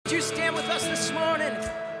Would you stand with us this morning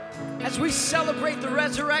as we celebrate the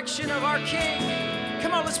resurrection of our King?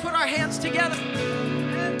 Come on, let's put our hands together.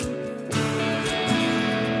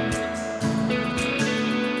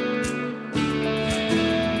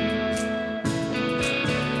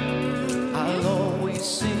 I'll always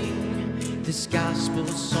sing this gospel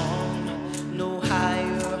song. No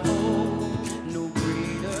higher hope, no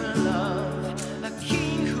greater love. A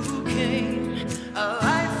King who came, a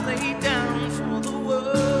life laid down for the world.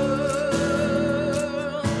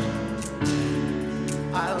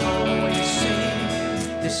 I'll always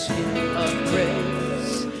sing this hymn of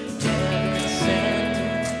praise. Heaven sent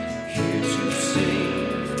here to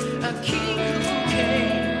save. A King who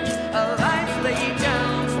came, a life laid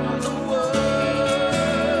down for the world.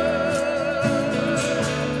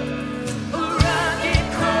 A rugged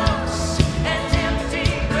cross and empty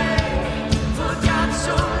grave, for God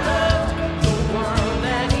so loved the world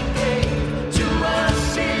that He gave to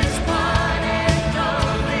us His one and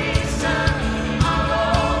only Son. I'll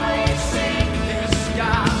always sing this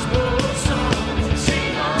gospel song.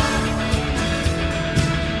 Sing on,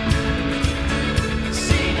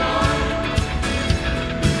 sing on.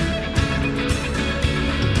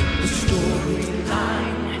 The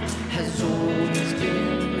storyline has always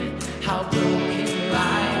been how broken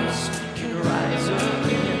lives can rise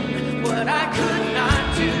again. What I could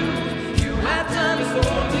not do, you have done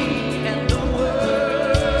for me and the world.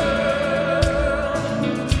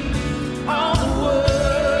 All the world.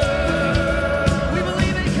 We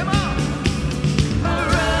believe it, come on. A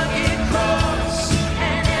rugged cross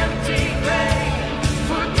and empty grave,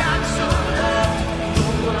 for God so loved the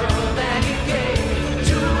world that He gave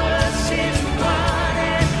to us His one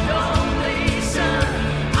and only Son.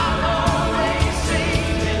 I'll always sing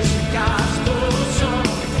this gospel song.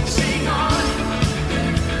 Sing on,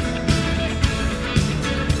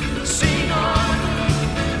 sing on,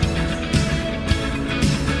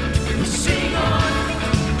 sing on,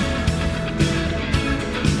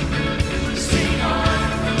 sing on.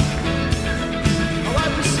 Oh, I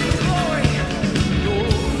will sing glory,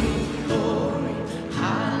 glory, glory,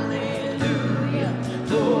 hallelujah,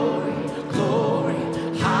 glory, glory,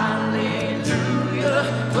 hallelujah,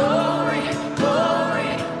 glory,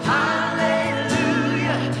 glory,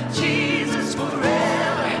 hallelujah, Jesus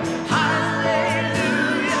forever,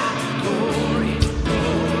 hallelujah, glory,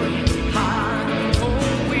 glory, hallelujah,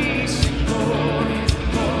 oh, we sing glory,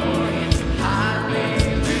 glory,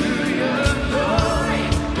 hallelujah, glory,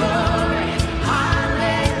 glory,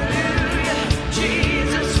 hallelujah,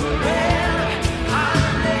 Jesus forever,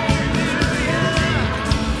 hallelujah.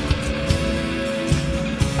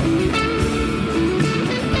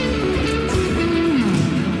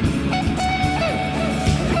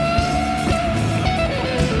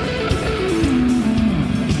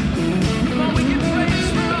 Come on, we give praise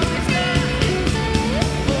for all He's done.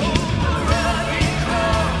 Oh, a rugged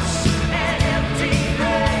cross and empty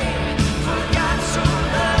grave, for God so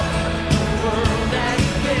loved the world that He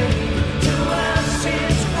gave to us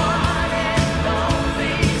His one and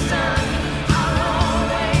only Son. I'll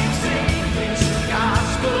always sing this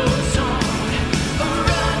gospel song. A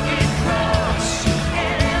rugged cross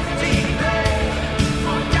and empty grave,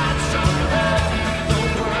 for God so loved the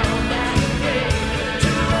world that He gave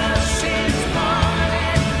to us His one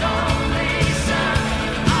and only Son.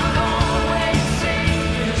 I'll always sing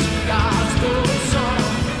this gospel song.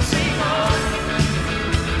 Sing on,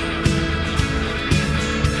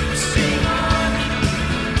 sing on,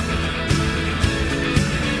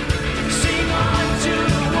 sing on to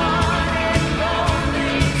the one and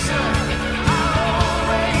only Son. I'll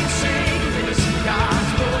always sing this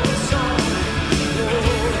gospel song.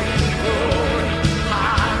 Glory, glory,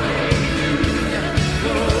 hallelujah,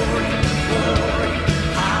 glory, glory,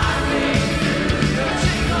 hallelujah.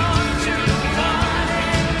 Sing on to the one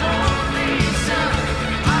and only Son.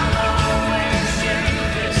 I'll always sing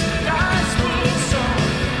this gospel song.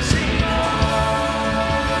 Sing on.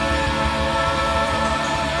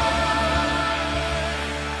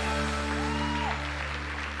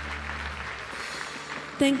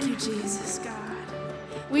 Thank you, Jesus, God.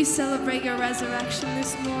 We celebrate your resurrection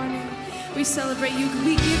this morning. We celebrate you.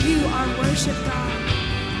 We give you our worship, God.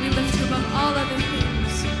 We lift you above all other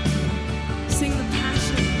things. Sing the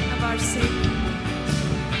passion of our Savior.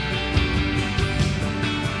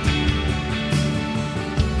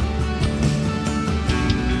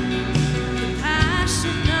 The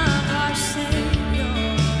passion of our Savior.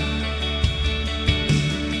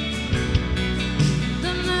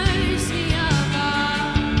 The mercy of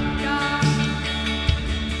our God.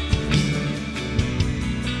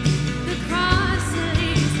 The cross that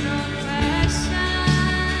is no question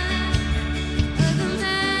of the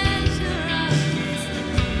man.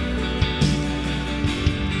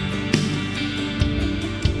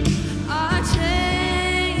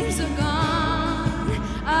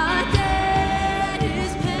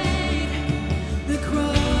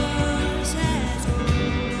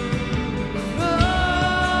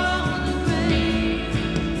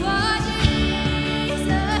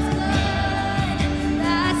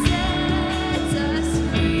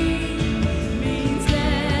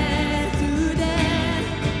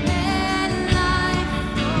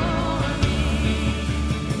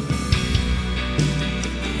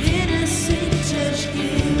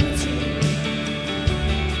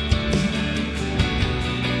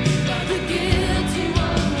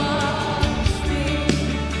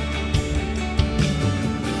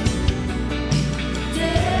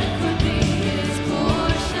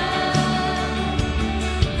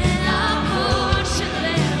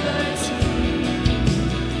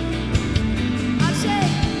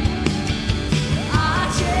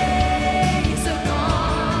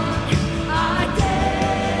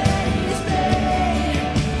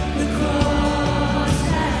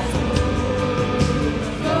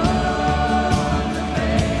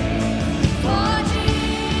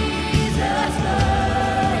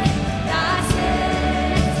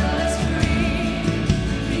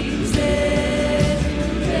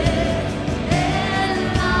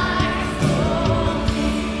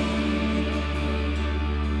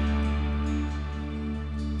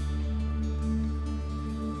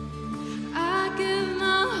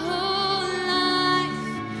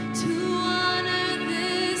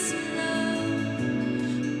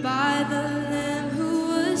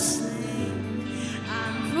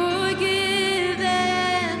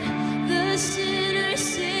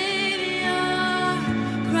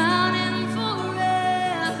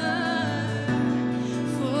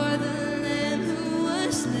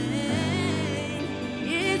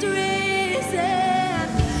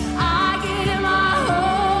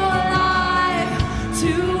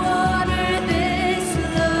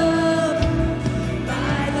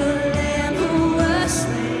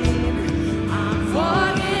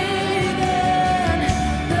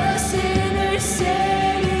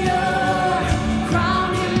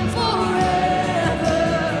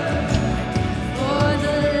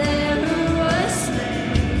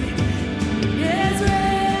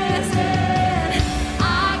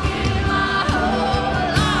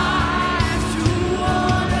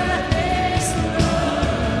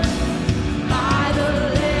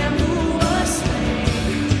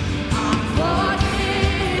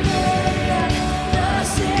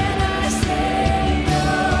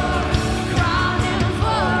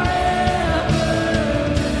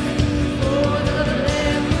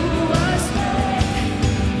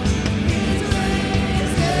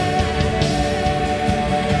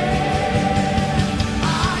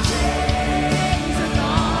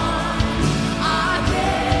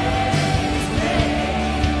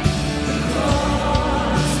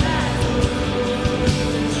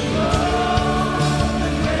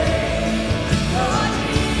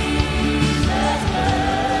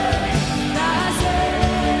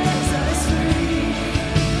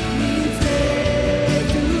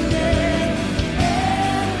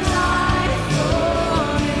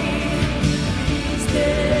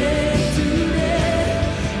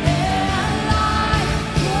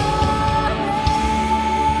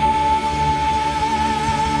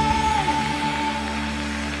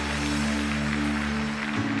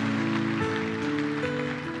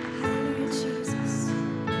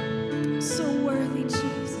 so worthy,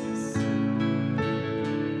 Jesus.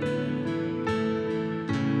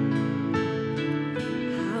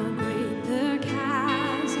 How great the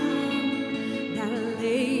chasm that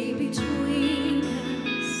lay between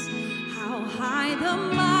us, how high the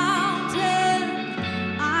mountain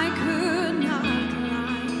I could not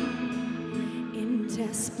climb. In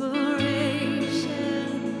desperation,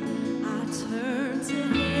 I turned to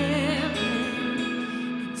heaven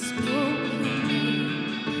and spoke your name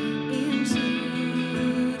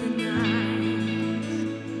into the night.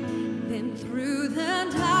 Then through the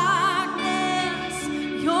darkness,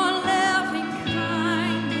 your loving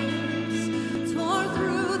kindness tore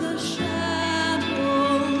through the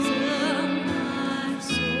shadows of my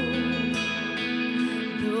soul.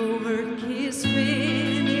 The work is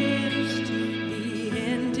finished, the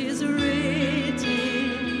end is written.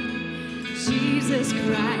 Jesus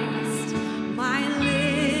Christ, my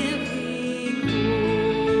living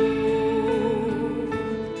hope.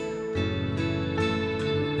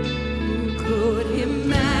 Who could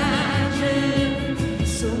imagine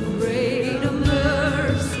so great a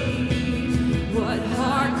mercy? What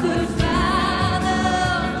heart could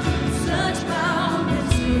fathom such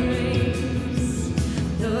boundless grace?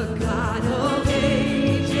 The God of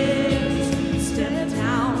ages stepped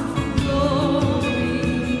down from glory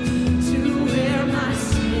to wear my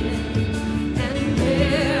sin and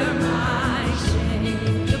bear my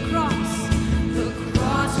shame. The cross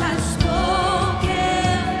has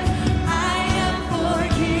spoken. I am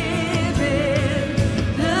forgiven.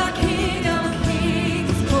 The King of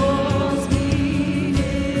Kings calls me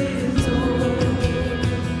his own.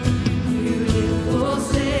 Beautiful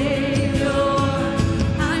Savior,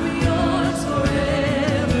 I'm yours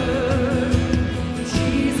forever.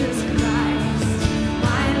 Jesus Christ,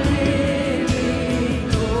 my living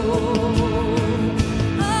hope.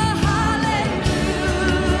 Oh, hallelujah.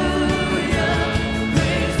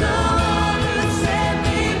 Praise the one who set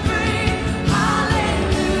me free.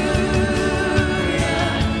 Hallelujah.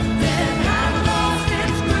 Death has lost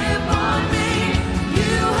its grip on me.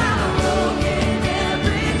 You have broken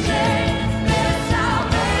every chain. There's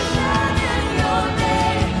salvation in your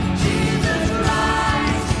name. Jesus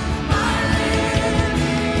Christ, my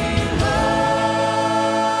living hope.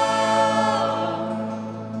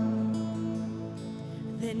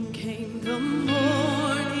 Then came the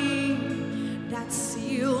morning that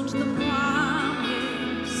sealed the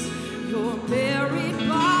promise. Your buried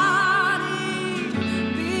body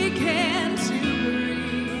began to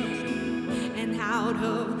breathe, and out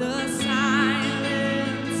of the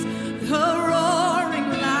silence, the roaring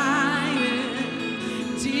lion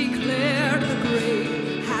declared the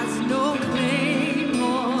grave has no claim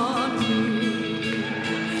on me.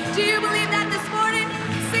 Do you believe that this morning?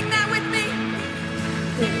 Sing that with me.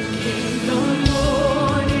 Then came the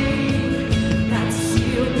morning that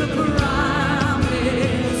sealed the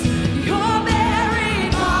promise. Your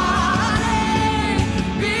buried body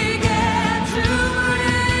began to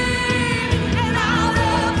breathe, and out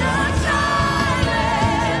of the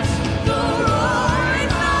silence, the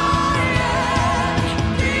roaring lion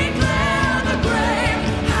declared the grave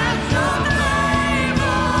has no claim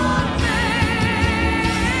on me.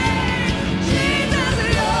 Jesus,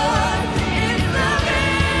 yours is the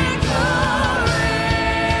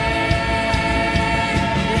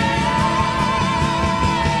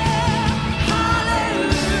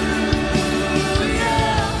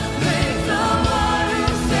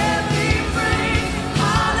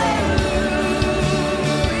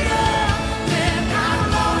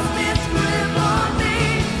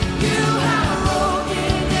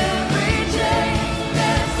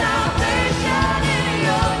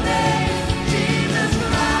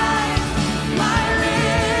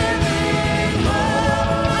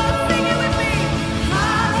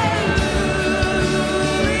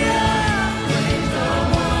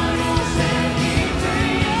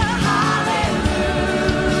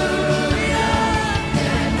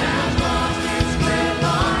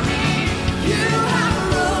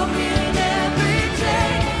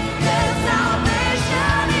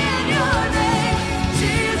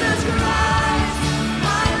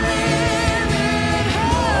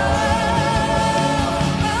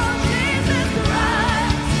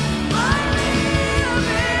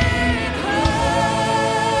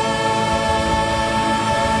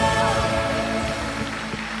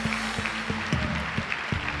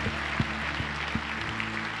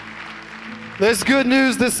There's good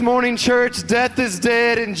news this morning, church. Death is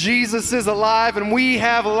dead and Jesus is alive, and we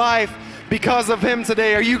have life because of him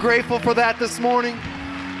today. Are you grateful for that this morning?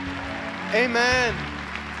 Amen.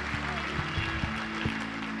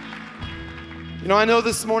 You know, I know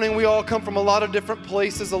this morning we all come from a lot of different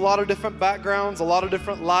places, a lot of different backgrounds, a lot of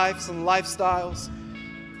different lives and lifestyles.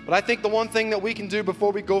 But I think the one thing that we can do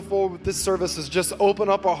before we go forward with this service is just open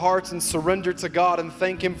up our hearts and surrender to God and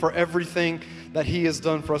thank Him for everything that He has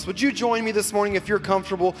done for us. Would you join me this morning if you're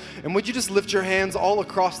comfortable? And would you just lift your hands all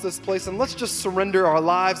across this place and let's just surrender our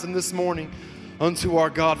lives in this morning unto our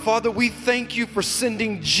God. Father, we thank You for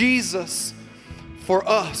sending Jesus for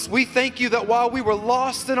us. We thank You that while we were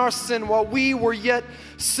lost in our sin, while we were yet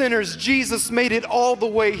sinners, Jesus made it all the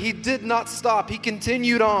way. He did not stop. He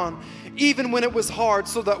continued on, even when it was hard,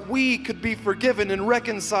 so that we could be forgiven and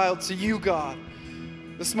reconciled to You, God.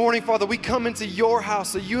 This morning, Father, we come into Your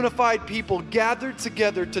house, a unified people gathered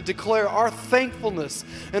together to declare our thankfulness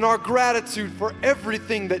and our gratitude for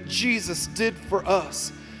everything that Jesus did for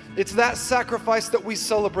us. It's that sacrifice that we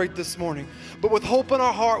celebrate this morning. But with hope in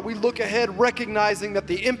our heart, we look ahead recognizing that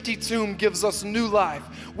the empty tomb gives us new life.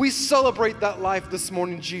 We celebrate that life this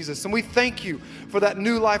morning, Jesus, and we thank You for that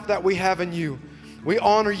new life that we have in You. We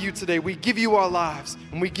honor You today. We give You our lives,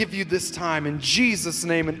 and we give You this time in Jesus'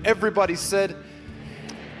 name. And everybody said,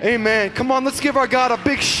 amen. Come on, let's give our God a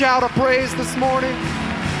big shout of praise this morning.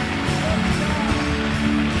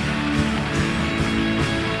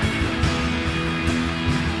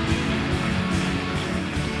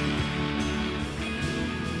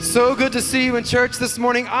 So good to see you in church this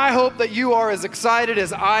morning. I hope that you are as excited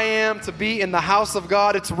as I am to be in the house of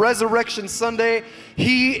God. It's Resurrection Sunday.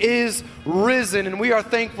 He is risen, and we are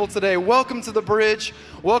thankful today. Welcome to the Bridge.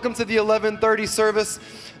 Welcome to the 11:30 service.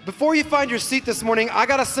 Before you find your seat this morning, I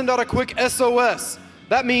got to send out a quick SOS.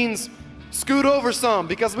 That means scoot over some,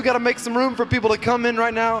 because we got to make some room for people to come in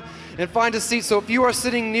right now and find a seat. So if you are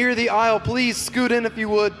sitting near the aisle, please scoot in if you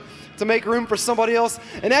would, to make room for somebody else.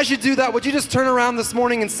 And as you do that, would you just turn around this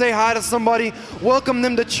morning and say hi to somebody, welcome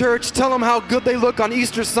them to church, tell them how good they look on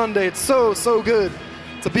Easter Sunday. It's so, so good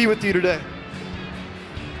to be with you today.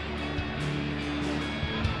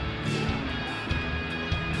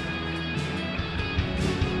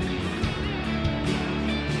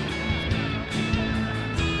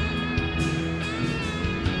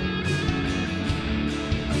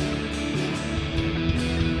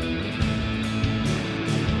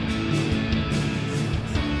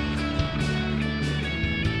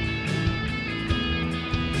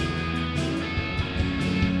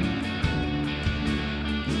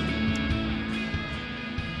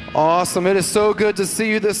 Awesome. It is so good to see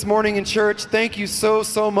you this morning in church. Thank you so,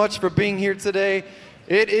 so much for being here today.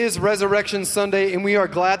 It is Resurrection Sunday, and we are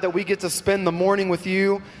glad that we get to spend the morning with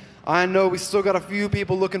you. I know we still got a few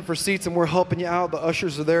people looking for seats, and we're helping you out. The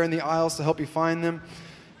ushers are there in the aisles to help you find them.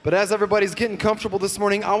 But as everybody's getting comfortable this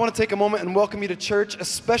morning, I want to take a moment and welcome you to church,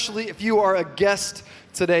 especially if you are a guest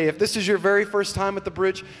today. If this is your very first time at the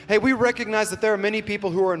Bridge, hey, we recognize that there are many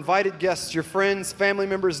people who are invited guests, your friends, family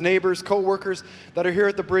members, neighbors, co-workers that are here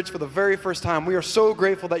at the Bridge for the very first time. We are so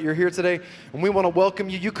grateful that you're here today, and we want to welcome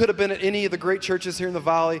you. You could have been at any of the great churches here in the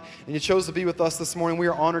Valley, and you chose to be with us this morning. We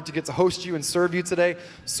are honored to get to host you and serve you today,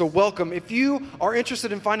 so welcome. If you are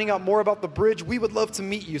interested in finding out more about the Bridge, we would love to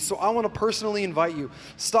meet you, so I want to personally invite you.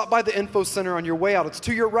 Stop by the Info Center on your way out. It's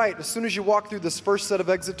to your right. As soon as you walk through this first set of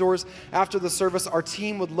exit doors after the service, our team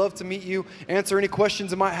would love to meet you, answer any questions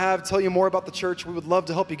you might have, tell you more about the church. We would love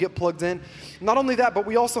to help you get plugged in. Not only that, but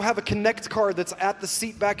we also have a Connect card that's at the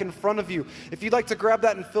seat back in front of you. If you'd like to grab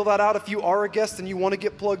that and fill that out, if you are a guest and you want to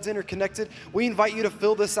get plugged in or connected, we invite you to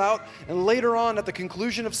fill this out. And later on, at the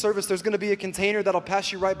conclusion of service, there's going to be a container that'll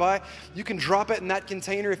pass you right by. You can drop it in that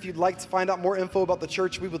container if you'd like to find out more info about the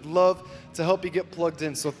church. We would love to help you get plugged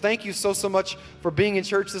in. So thank you so much for being in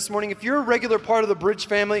church this morning. If you're a regular part of the Bridge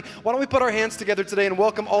family, why don't we put our hands together today and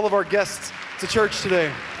welcome all of our guests to church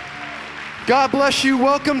today. God bless you.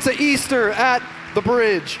 Welcome to Easter at the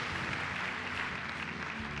Bridge.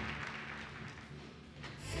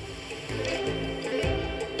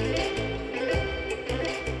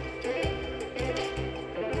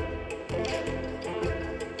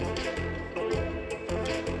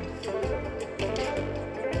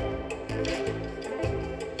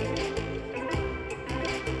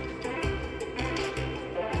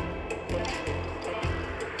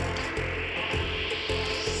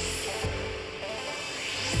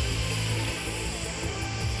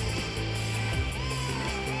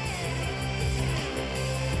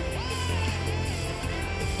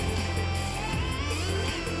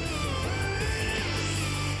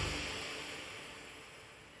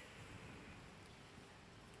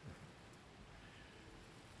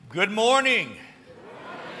 Good morning.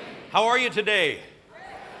 How are you today?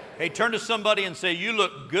 Hey, turn to somebody and say, you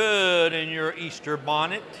look good in your Easter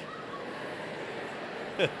bonnet.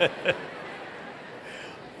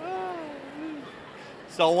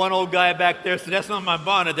 Saw one old guy back there said, that's not my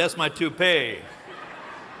bonnet, that's my toupee.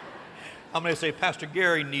 I'm going to say, Pastor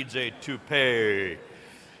Gary needs a toupee.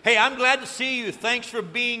 Hey, I'm glad to see you. Thanks for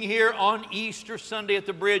being here on Easter Sunday at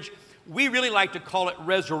the Bridge. We really like to call it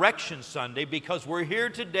Resurrection Sunday because we're here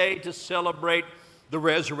today to celebrate the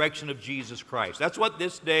resurrection of Jesus Christ. That's what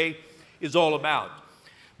this day is all about.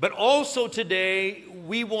 But also today,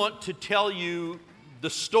 we want to tell you the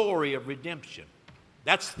story of redemption.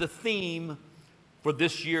 That's the theme for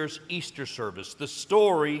this year's Easter service, the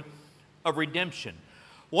story of redemption.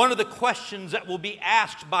 One of the questions that will be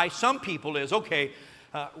asked by some people is, okay,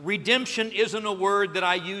 redemption isn't a word that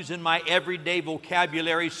I use in my everyday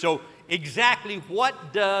vocabulary, so exactly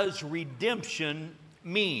what does redemption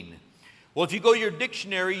mean? Well, if you go to your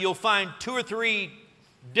dictionary, you'll find 2 or 3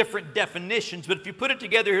 different definitions, but if you put it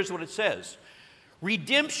together, here's what it says.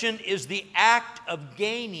 Redemption is the act of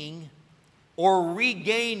gaining or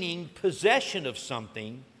regaining possession of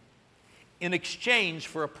something in exchange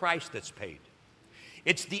for a price that's paid.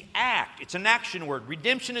 It's the act. It's an action word.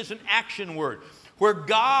 Redemption is an action word where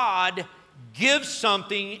God gives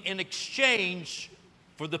something in exchange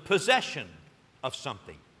for the possession of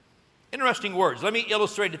something. Interesting words. Let me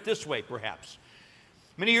illustrate it this way, perhaps.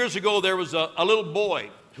 Many years ago, there was a little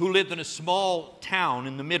boy who lived in a small town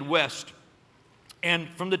in the Midwest. And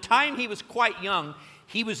from the time he was quite young,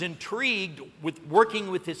 he was intrigued with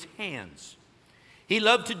working with his hands. He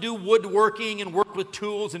loved to do woodworking and work with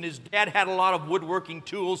tools, and his dad had a lot of woodworking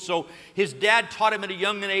tools, so his dad taught him at a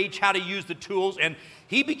young age how to use the tools, and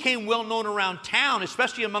he became well known around town,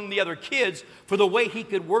 especially among the other kids, for the way he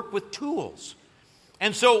could work with tools.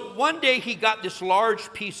 And so one day he got this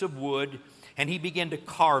large piece of wood, and he began to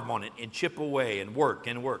carve on it and chip away and work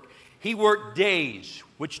and work. He worked days,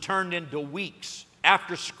 which turned into weeks.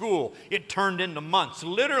 After school, it turned into months.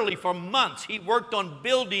 Literally for months, he worked on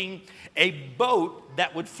building a boat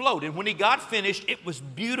that would float. And when he got finished, it was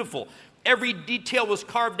beautiful. Every detail was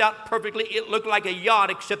carved out perfectly. It looked like a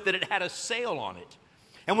yacht, except that it had a sail on it.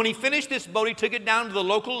 And when he finished this boat, he took it down to the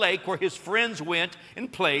local lake where his friends went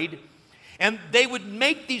and played. And they would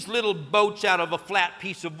make these little boats out of a flat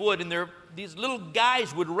piece of wood, and these little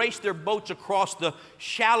guys would race their boats across the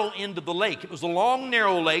shallow end of the lake. It was a long,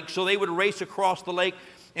 narrow lake, so they would race across the lake,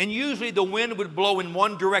 and usually the wind would blow in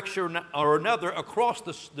one direction or another across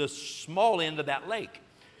the small end of that lake.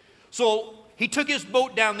 So he took his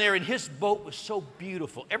boat down there, and his boat was so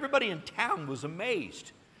beautiful. Everybody in town was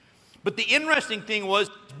amazed. But the interesting thing was,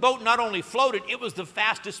 the boat not only floated, it was the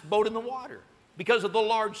fastest boat in the water because of the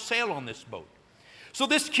large sail on this boat. So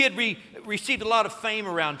this kid received a lot of fame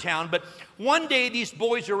around town, but one day these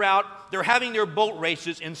boys are out, they're having their boat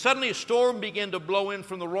races, and suddenly a storm began to blow in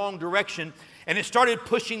from the wrong direction, and it started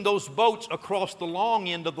pushing those boats across the long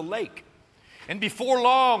end of the lake. And before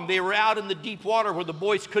long, they were out in the deep water where the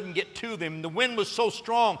boys couldn't get to them. The wind was so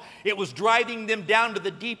strong, it was driving them down to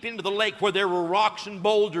the deep end of the lake where there were rocks and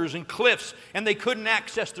boulders and cliffs, and they couldn't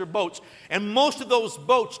access their boats. And most of those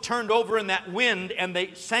boats turned over in that wind, and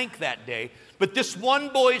they sank that day. But this one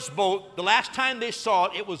boy's boat, the last time they saw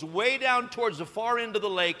it, it was way down towards the far end of the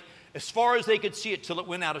lake, as far as they could see it till it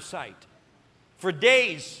went out of sight. For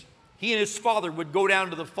days, he and his father would go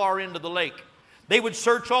down to the far end of the lake. They would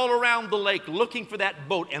search all around the lake looking for that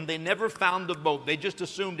boat, and they never found the boat. They just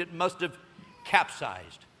assumed it must have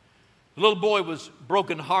capsized. The little boy was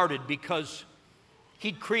brokenhearted because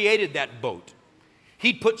he'd created that boat.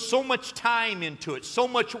 He'd put so much time into it, so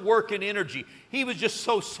much work and energy. He was just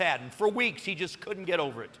so sad, and for weeks he just couldn't get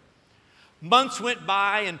over it. Months went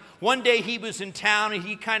by, and one day he was in town, and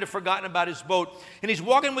he'd kind of forgotten about his boat. And he's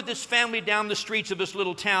walking with his family down the streets of this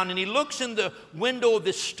little town, and he looks in the window of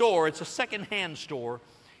this store. It's a secondhand store.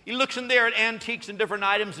 He looks in there at antiques and different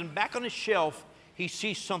items, and back on his shelf, he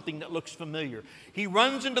sees something that looks familiar. He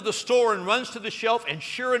runs into the store and runs to the shelf, and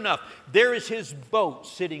sure enough, there is his boat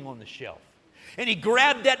sitting on the shelf. And he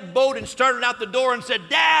grabbed that boat and started out the door and said,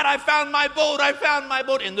 "Dad, I found my boat, I found my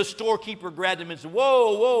boat." And the storekeeper grabbed him and said,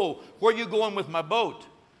 "Whoa, where are you going with my boat?"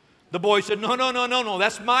 The boy said, No,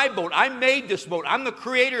 that's my boat. I made this boat. I'm the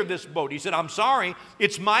creator of this boat. He said, "I'm sorry,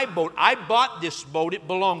 it's my boat. I bought this boat. It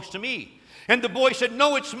belongs to me." And the boy said,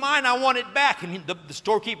 "No, it's mine. I want it back." And the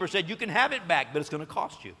storekeeper said, "You can have it back, but it's going to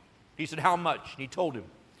cost you." He said, "How much?" And he told him.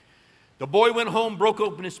 The boy went home, broke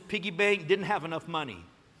open his piggy bank, didn't have enough money.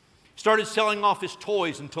 Started selling off his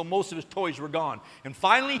toys until most of his toys were gone. And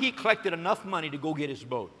finally, he collected enough money to go get his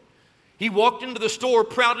boat. He walked into the store,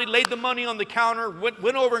 proudly laid the money on the counter,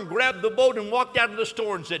 went over and grabbed the boat and walked out of the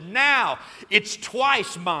store and said, "Now it's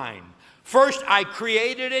twice mine. First I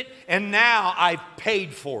created it, and now I've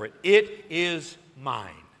paid for it. It is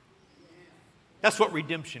mine." That's what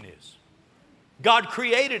redemption is. God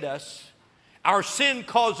created us. Our sin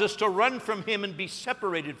caused us to run from Him and be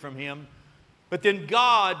separated from Him. But then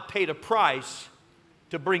God paid a price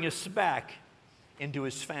to bring us back into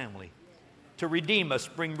His family, to redeem us,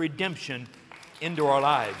 bring redemption into our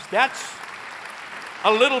lives. That's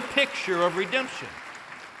a little picture of redemption.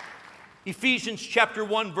 Ephesians chapter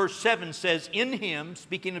 1 verse 7 says, in Him,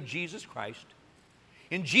 speaking of Jesus Christ,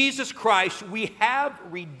 in Jesus Christ we have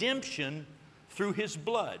redemption through His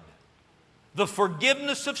blood, the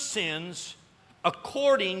forgiveness of sins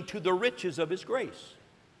according to the riches of His grace.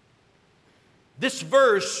 This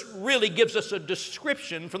verse really gives us a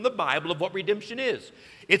description from the Bible of what redemption is.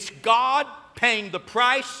 It's God paying the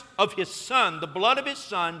price of His Son, the blood of His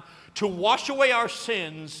Son, to wash away our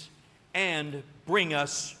sins and bring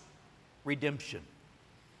us redemption.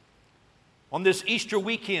 On this Easter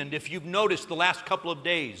weekend, if you've noticed the last couple of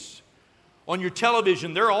days, on your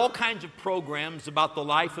television, there are all kinds of programs about the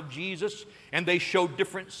life of Jesus, and they show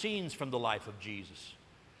different scenes from the life of Jesus.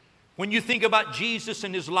 When you think about Jesus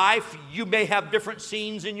and His life, you may have different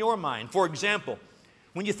scenes in your mind. For example,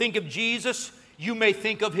 when you think of Jesus, you may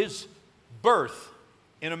think of His birth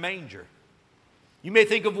in a manger. You may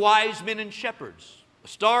think of wise men and shepherds, a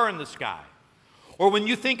star in the sky. Or when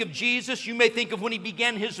you think of Jesus, you may think of when He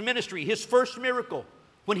began His ministry, His first miracle,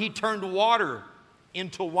 when He turned water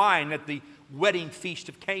into wine at the wedding feast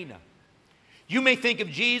of Cana. You may think of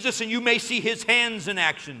Jesus and you may see His hands in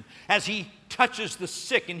action as He touches the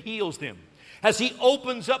sick and heals them, as He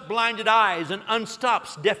opens up blinded eyes and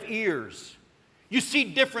unstops deaf ears. You see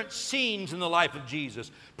different scenes in the life of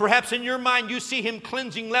Jesus. Perhaps in your mind you see Him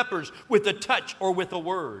cleansing lepers with a touch or with a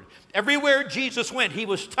word. Everywhere Jesus went, He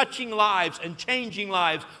was touching lives and changing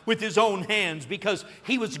lives with His own hands because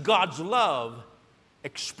He was God's love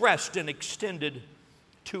expressed and extended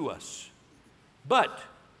to us. But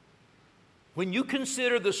when you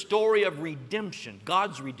consider the story of redemption,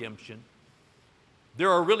 God's redemption,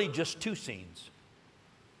 there are really just two scenes.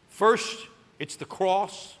 First, it's the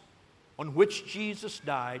cross on which Jesus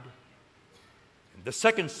died. And the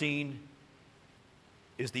second scene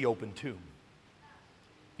is the open tomb.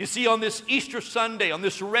 You see, on this Easter Sunday, on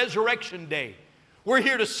this Resurrection Day, we're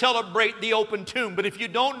here to celebrate the open tomb. But if you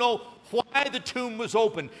don't know why the tomb was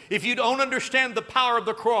open, if you don't understand the power of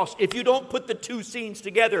the cross, if you don't put the two scenes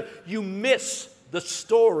together, you miss the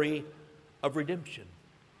story of redemption.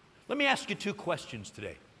 Let me ask you two questions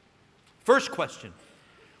today. First question,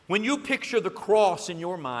 when you picture the cross in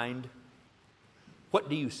your mind, what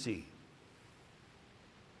do you see?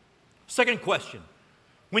 Second question,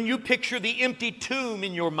 when you picture the empty tomb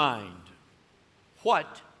in your mind,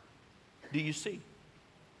 what do you see?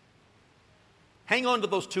 Hang on to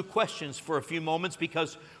those two questions for a few moments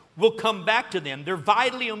because we'll come back to them. They're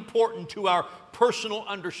vitally important to our personal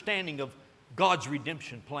understanding of God's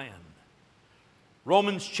redemption plan.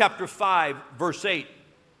 Romans chapter 5, verse 8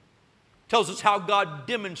 tells us how God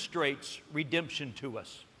demonstrates redemption to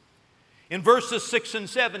us. In verses 6 and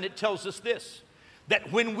 7, it tells us this,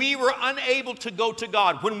 that when we were unable to go to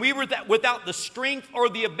God, when we were without the strength or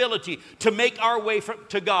the ability to make our way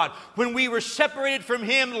to God, when we were separated from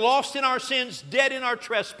Him, lost in our sins, dead in our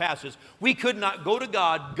trespasses, we could not go to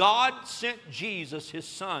God. God sent Jesus, His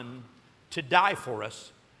Son, to die for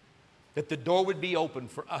us, that the door would be open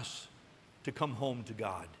for us to come home to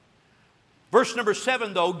God. Verse number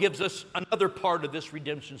 7, though, gives us another part of this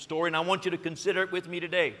redemption story, and I want you to consider it with me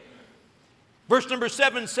today. Verse number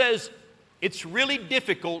 7 says, it's really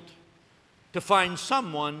difficult to find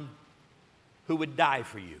someone who would die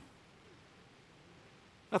for you.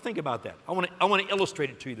 Now think about that. I want to illustrate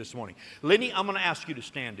it to you this morning. Lenny, I'm going to ask you to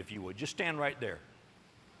stand if you would. Just stand right there.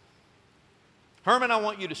 Herman, I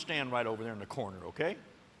want you to stand right over there in the corner, okay?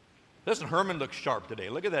 Listen, Herman looks sharp today.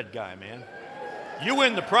 Look at that guy, man. You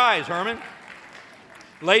win the prize, Herman.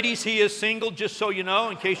 Ladies, he is single, just so you know,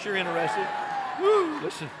 in case you're interested. Woo,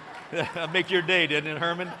 listen. That'll make your day, didn't it,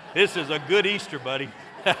 Herman? This is a good Easter, buddy.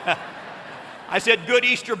 I said good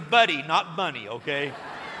Easter buddy, not bunny, okay?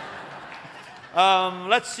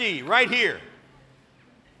 Let's see, right here.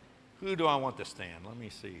 Who do I want to stand? Let me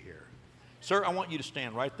see here. Sir, I want you to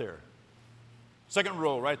stand right there. Second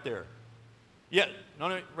row, right there. Yeah,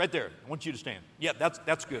 no, right there. I want you to stand. Yeah,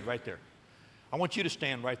 that's good, right there. I want you to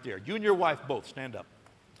stand right there. You and your wife both stand up.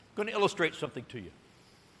 I'm going to illustrate something to you.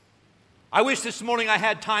 I wish this morning I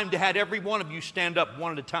had time to have every one of you stand up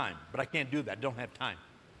one at a time, but I can't do that. I don't have time.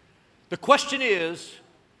 The question is,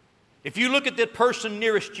 if you look at the person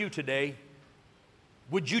nearest you today,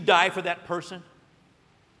 would you die for that person?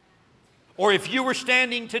 Or if you were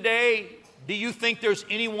standing today, do you think there's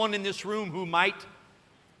anyone in this room who might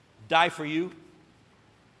die for you?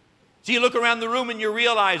 So you look around the room and you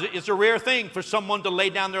realize it's a rare thing for someone to lay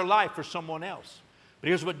down their life for someone else. But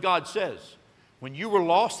here's what God says. When you were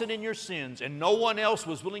lost and in your sins and no one else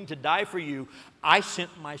was willing to die for you, I sent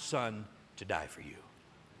my Son to die for you.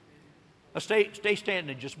 Now stay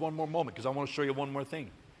standing just one more moment because I want to show you one more thing.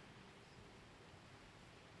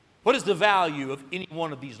 What is the value of any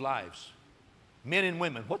one of these lives? Men and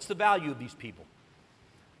women, what's the value of these people?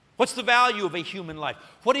 What's the value of a human life?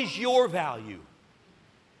 What is your value?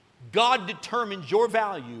 God determines your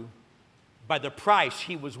value by the price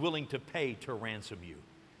He was willing to pay to ransom you.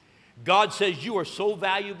 God says, you are so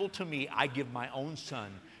valuable to me, I give my own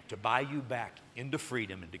Son to buy you back into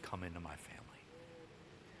freedom and to come into my family.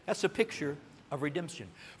 That's a picture of redemption.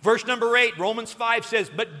 Verse number 8, Romans 5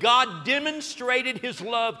 says, but God demonstrated His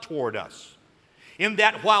love toward us in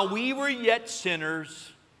that while we were yet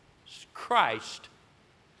sinners, Christ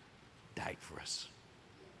died for us.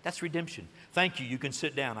 That's redemption. Thank you. You can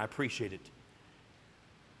sit down. I appreciate it.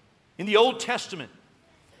 In the Old Testament,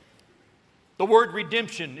 the word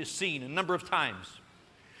redemption is seen a number of times.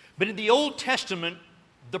 But in the Old Testament,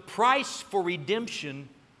 the price for redemption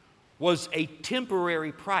was a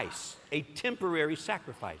temporary price, a temporary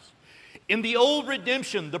sacrifice. In the old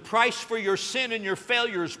redemption, the price for your sin and your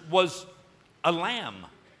failures was a lamb,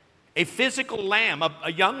 a physical lamb,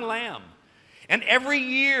 a young lamb. And every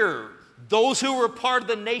year, those who were part of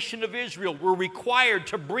the nation of Israel were required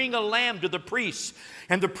to bring a lamb to the priests.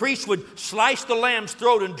 And the priest would slice the lamb's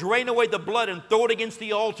throat and drain away the blood and throw it against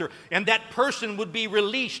the altar. And that person would be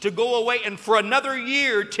released to go away. And for another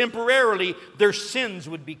year, temporarily, their sins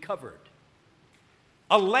would be covered.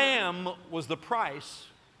 A lamb was the price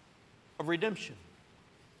of redemption.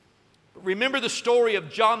 But remember the story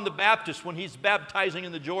of John the Baptist when he's baptizing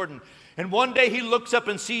in the Jordan. And one day he looks up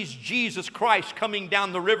and sees Jesus Christ coming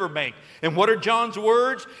down the riverbank. And what are John's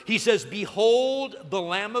words? He says, behold the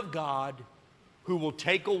Lamb of God who will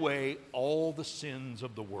take away all the sins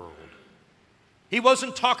of the world. He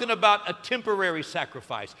wasn't talking about a temporary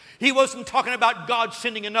sacrifice. He wasn't talking about God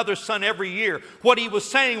sending another son every year. What he was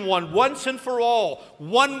saying, once and for all,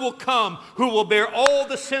 one will come who will bear all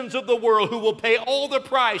the sins of the world, who will pay all the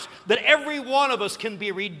price, that every one of us can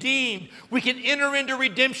be redeemed. We can enter into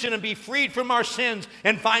redemption and be freed from our sins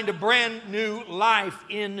and find a brand new life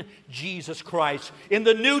in Jesus Christ. In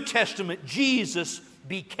the New Testament, Jesus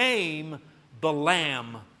became the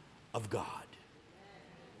Lamb of God.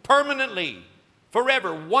 Permanently.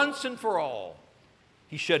 Forever, once and for all,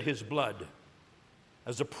 He shed His blood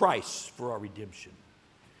as a price for our redemption.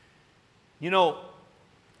 You know,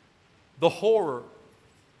 the horror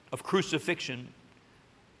of crucifixion,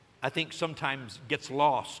 I think, sometimes gets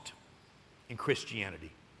lost in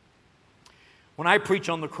Christianity. When I preach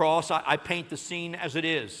on the cross, I paint the scene as it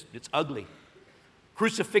is. It's ugly.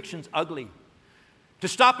 Crucifixion's ugly. To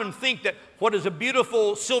stop and think that what is a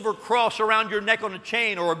beautiful silver cross around your neck on a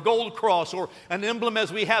chain, or a gold cross, or an emblem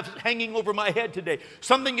as we have hanging over my head today,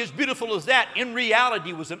 something as beautiful as that, in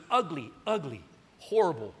reality was an ugly, ugly,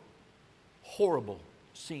 horrible, horrible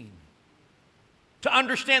scene. To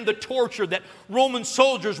understand the torture that Roman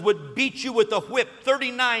soldiers would beat you with a whip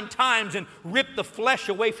 39 times and rip the flesh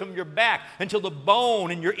away from your back until the bone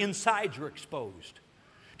and your insides were exposed.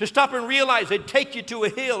 To stop and realize they'd take you to a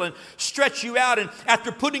hill and stretch you out, and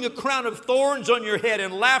after putting a crown of thorns on your head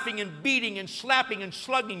and laughing and beating and slapping and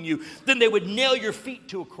slugging you, then they would nail your feet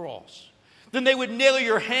to a cross. Then they would nail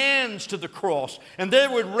your hands to the cross, and they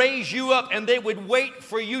would raise you up, and they would wait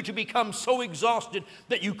for you to become so exhausted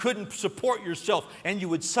that you couldn't support yourself, and you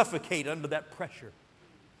would suffocate under that pressure.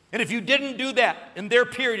 And if you didn't do that in their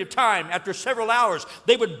period of time, after several hours,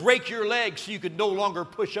 they would break your legs so you could no longer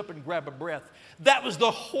push up and grab a breath. That was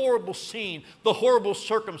the horrible scene, the horrible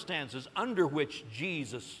circumstances under which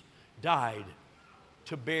Jesus died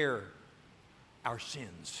to bear our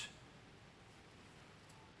sins.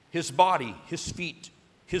 His body, His feet,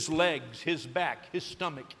 His legs, His back, His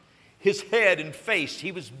stomach, His head and face,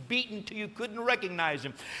 He was beaten till you couldn't recognize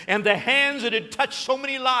Him. And the hands that had touched so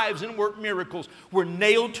many lives and worked miracles were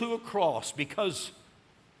nailed to a cross because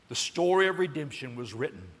the story of redemption was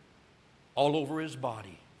written all over His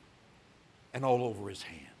body and all over His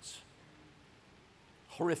hands.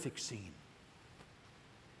 Horrific scene.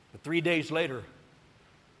 But 3 days later,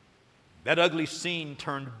 that ugly scene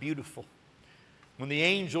turned beautiful when the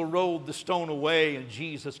angel rolled the stone away and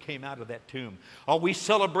Jesus came out of that tomb. Oh, we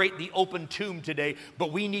celebrate the open tomb today,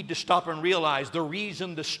 but we need to stop and realize the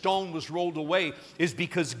reason the stone was rolled away is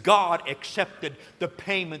because God accepted the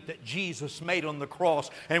payment that Jesus made on the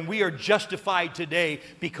cross, and we are justified today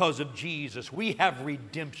because of Jesus. We have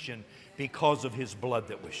redemption because of His blood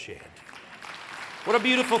that was shed. What a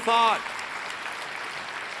beautiful thought.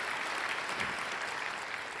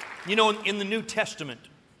 You know, in the New Testament,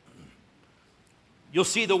 you'll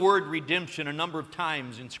see the word redemption a number of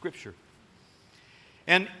times in Scripture.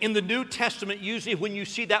 And in the New Testament, usually when you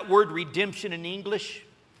see that word redemption in English,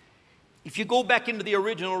 if you go back into the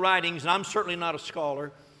original writings, and I'm certainly not a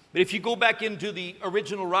scholar, but if you go back into the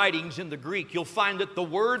original writings in the Greek, you'll find that the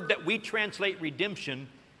word that we translate redemption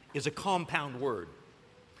is a compound word.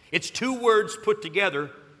 It's two words put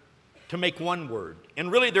together to make one word.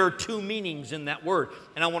 And really there are two meanings in that word,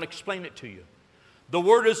 and I want to explain it to you. The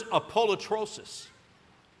word is apolutrosis.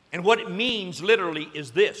 And what it means literally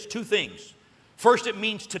is this, two things. First, it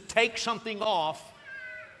means to take something off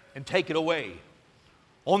and take it away.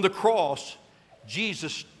 On the cross,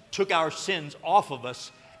 Jesus took our sins off of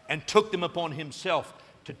us and took them upon himself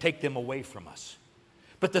to take them away from us.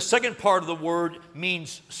 But the second part of the word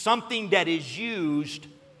means something that is used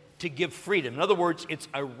to give freedom. In other words, it's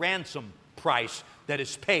a ransom price that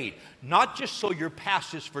is paid. Not just so your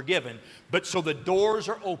past is forgiven, but so the doors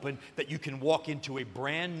are open that you can walk into a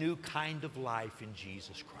brand new kind of life in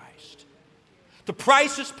Jesus Christ. The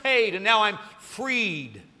price is paid, and now I'm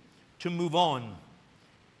freed to move on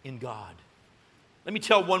in God. Let me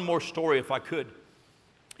tell one more story if I could.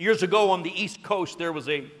 Years ago on the East Coast, there was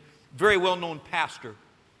a very well-known pastor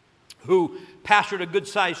who pastored a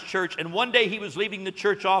good-sized church. And one day he was leaving the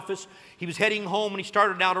church office. He was heading home, and he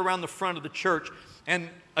started out around the front of the church. And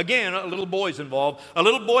again, a little boy's involved. A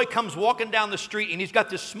little boy comes walking down the street, and he's got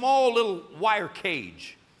this small little wire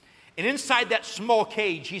cage. And inside that small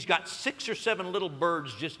cage, he's got 6 or 7 little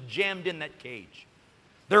birds just jammed in that cage.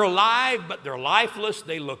 They're alive, but they're lifeless.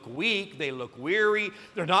 They look weak. They look weary.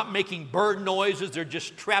 They're not making bird noises. They're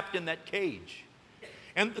just trapped in that cage.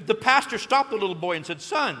 And the pastor stopped the little boy and said,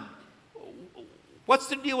 "Son, what's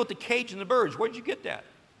the deal with the cage and the birds? Where'd you get that?"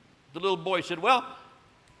 The little boy said, "Well,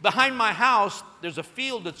 behind my house, there's a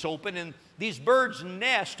field that's open, and these birds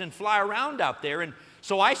nest and fly around out there. And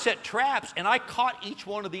so I set traps, and I caught each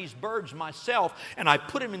one of these birds myself, and I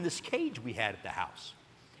put them in this cage we had at the house.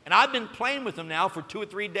 And I've been playing with them now for 2 or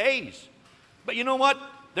 3 days. But you know what?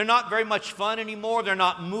 They're not very much fun anymore. They're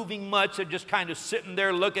not moving much. They're just kind of sitting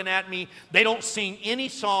there looking at me. They don't sing any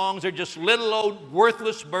songs. They're just little old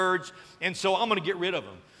worthless birds. And so I'm going to get rid of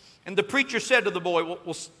them." And the preacher said to the boy,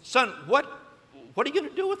 well, son, what are you going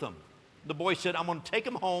to do with them?" The boy said, "I'm going to take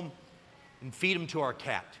them home and feed them to our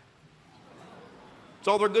cat. That's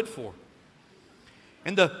all they're good for."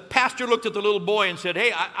 And the pastor looked at the little boy and said,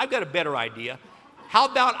 "Hey, I've got a better idea. How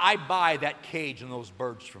about I buy that cage and those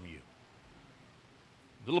birds from you?"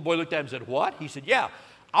 The little boy looked at him and said, "What?" He said, "Yeah,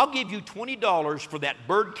 I'll give you $20 for that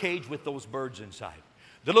bird cage with those birds inside."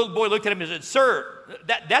 The little boy looked at him and said, "Sir,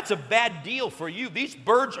 that's a bad deal for you. These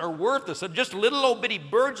birds are worthless. They're just little old bitty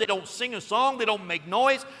birds. They don't sing a song. They don't make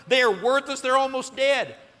noise. They are worthless. They're almost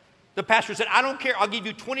dead." The pastor said, "I don't care. I'll give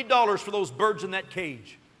you $20 for those birds in that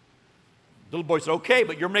cage." The little boy said, "Okay,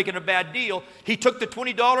 but you're making a bad deal." He took the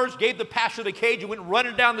 $20, gave the pastor the cage, and went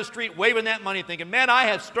running down the street waving that money, thinking, "Man, I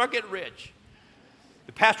have struck it rich."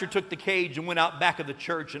 The pastor took the cage and went out back of the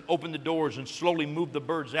church and opened the doors and slowly moved the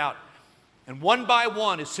birds out. And one by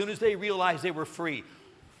one, as soon as they realized they were free,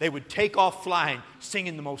 they would take off flying,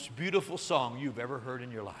 singing the most beautiful song you've ever heard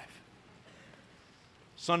in your life.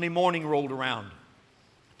 Sunday morning rolled around.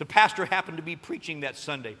 The pastor happened to be preaching that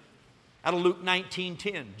Sunday. Out of Luke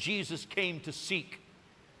 19:10, Jesus came to seek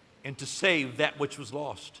and to save that which was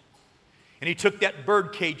lost. And he took that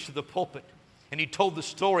bird cage to the pulpit, and he told the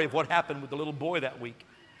story of what happened with the little boy that week.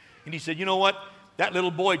 And he said, "You know what? That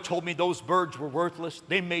little boy told me those birds were worthless.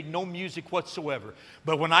 They made no music whatsoever.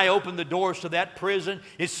 But when I opened the doors to that prison,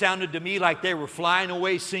 it sounded to me like they were flying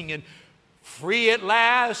away singing, 'Free at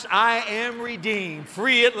last, I am redeemed.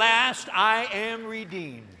 Free at last, I am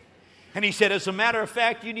redeemed.'" And he said, "As a matter of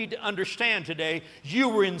fact, you need to understand today, you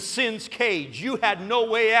were in sin's cage. You had no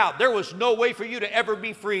way out. There was no way for you to ever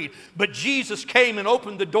be freed. But Jesus came and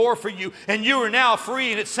opened the door for you, and you are now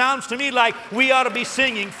free." And it sounds to me like we ought to be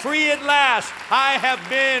singing, "Free at last, I have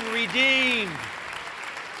been redeemed.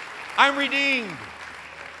 I'm redeemed."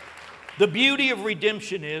 The beauty of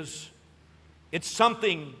redemption is it's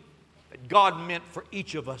something that God meant for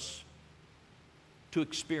each of us to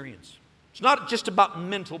experience. It's not just about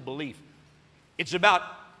mental belief. It's about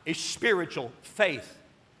a spiritual faith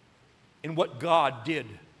in what God did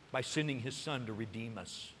by sending His Son to redeem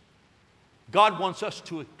us. God wants us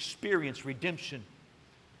to experience redemption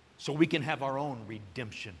so we can have our own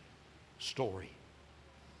redemption story.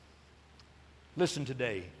 Listen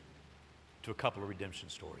today to a couple of redemption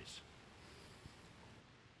stories.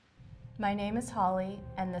 My name is Holly,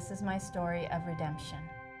 and this is my story of redemption.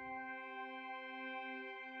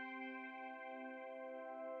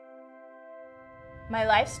 My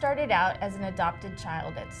life started out as an adopted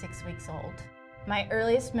child at 6 weeks old. My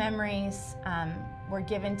earliest memories were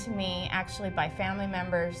given to me actually by family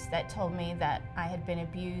members that told me that I had been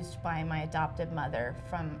abused by my adoptive mother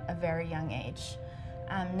from a very young age.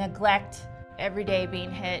 Neglect, every day being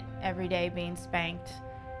hit, every day being spanked,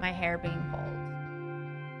 my hair being pulled.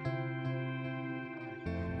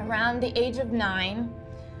 Around the age of 9,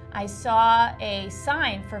 I saw a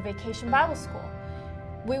sign for Vacation Bible School.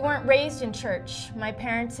 We weren't raised in church. My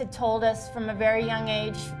parents had told us from a very young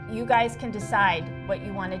age, you guys can decide what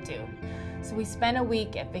you want to do. So we spent a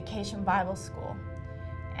week at Vacation Bible School,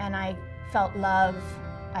 and I felt love,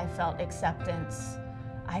 I felt acceptance,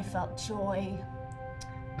 I felt joy.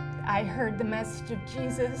 I heard the message of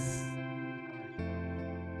Jesus.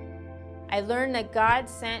 I learned that God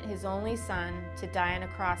sent His only Son to die on a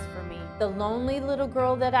cross for me. The lonely little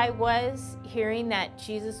girl that I was, hearing that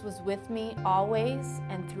Jesus was with me always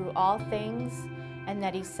and through all things, and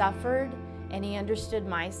that He suffered and He understood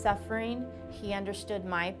my suffering, He understood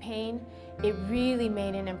my pain, it really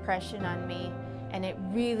made an impression on me, and it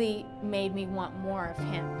really made me want more of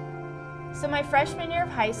Him. So my freshman year of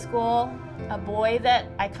high school, a boy that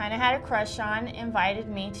I kind of had a crush on invited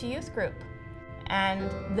me to youth group.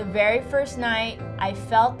 And the very first night, I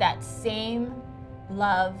felt that same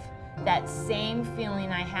love, that same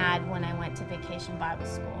feeling I had when I went to Vacation Bible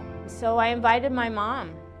School. So I invited my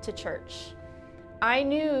mom to church. I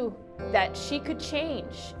knew that she could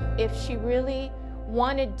change if she really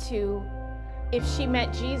wanted to, if she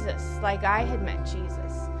met Jesus like I had met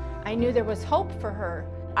Jesus. I knew there was hope for her.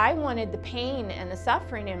 I wanted the pain and the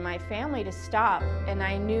suffering in my family to stop, and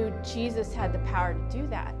I knew Jesus had the power to do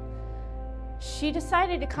that. She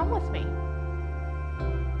decided to come with me.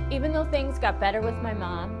 Even though things got better with my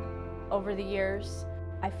mom over the years,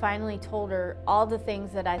 I finally told her all the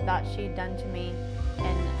things that I thought she'd done to me,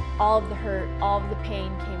 and all of the hurt, all of the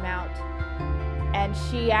pain came out. And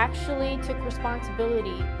she actually took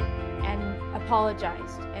responsibility and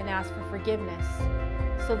apologized and asked for forgiveness.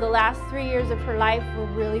 So the last 3 years of her life were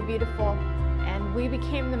really beautiful, and we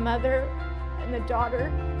became the mother and the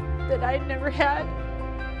daughter that I'd never had.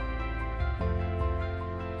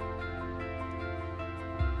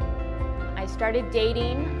 I started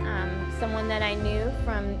dating someone that I knew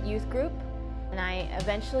from youth group, and I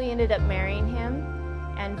eventually ended up marrying him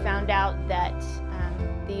and found out that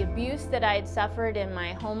the abuse that I had suffered in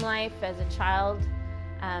my home life as a child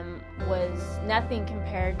was nothing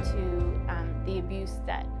compared to the abuse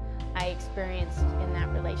that I experienced in that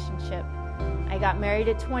relationship. I got married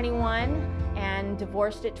at 21 and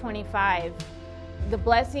divorced at 25. The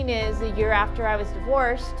blessing is, a year after I was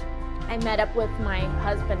divorced, I met up with my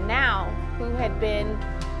husband now, who had been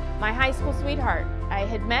my high school sweetheart. I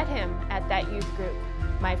had met him at that youth group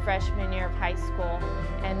my freshman year of high school,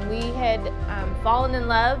 and we had fallen in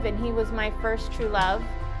love, and he was my first true love,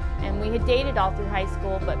 and we had dated all through high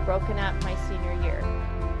school but broken up my senior year.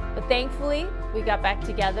 But thankfully, we got back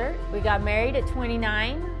together. We got married at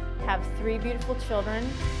 29, have 3 beautiful children.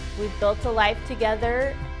 We've built a life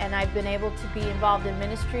together, and I've been able to be involved in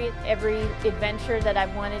ministry. Every adventure that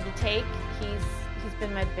I've wanted to take, he's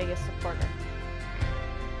been my biggest supporter.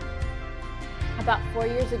 About 4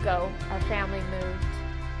 years ago, our family moved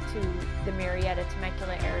to the Marietta,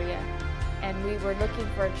 Temecula area, and we were looking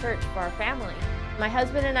for a church for our family. My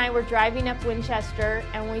husband and I were driving up Winchester,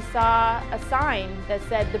 and we saw a sign that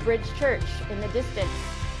said The Bridge Church in the distance,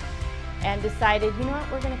 and decided, you know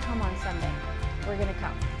what, we're going to come on Sunday. We're going to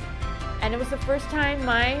come. And it was the first time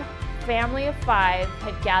my family of 5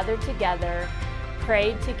 had gathered together,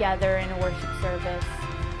 prayed together in a worship service,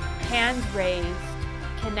 hands raised,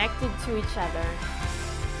 connected to each other.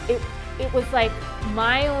 It was like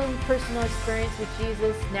my own personal experience with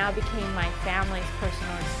Jesus now became my family's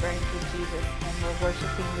personal experience with Jesus, and we're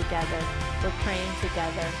worshiping together, we're praying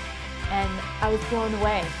together, and I was blown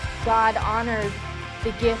away. God honored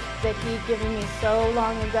the gift that He'd given me so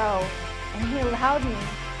long ago, and He allowed me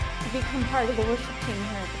to become part of the worship team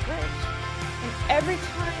here at the Bridge. And every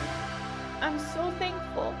time, I'm so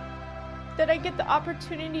thankful that I get the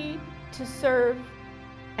opportunity to serve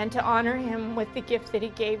and to honor Him with the gift that He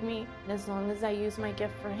gave me. And as long as I use my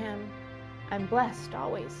gift for Him, I'm blessed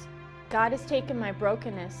always. God has taken my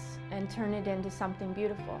brokenness and turned it into something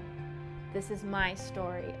beautiful. This is my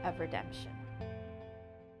story of redemption.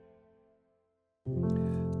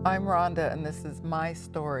 I'm Rhonda, and this is my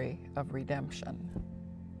story of redemption.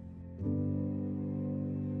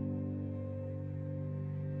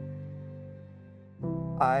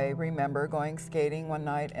 I remember going skating one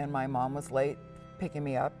night, and my mom was late picking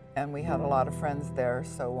me up, and we had a lot of friends there.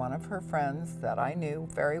 So one of her friends that I knew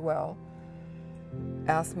very well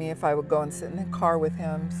asked me if I would go and sit in the car with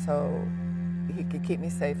him so he could keep me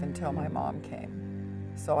safe until my mom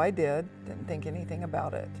came. So I did, didn't think anything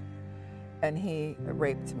about it. And he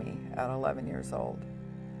raped me at 11 years old.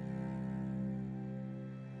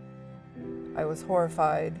 I was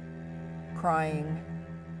horrified, crying.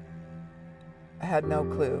 I had no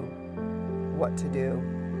clue what to do.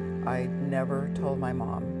 I never told my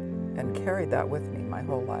mom and carried that with me my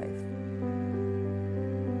whole life.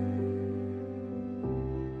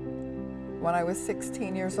 When I was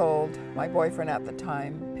 16 years old, my boyfriend at the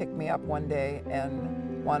time picked me up one day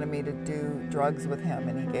and wanted me to do drugs with him,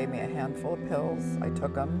 and he gave me a handful of pills. I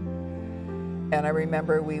took them, and I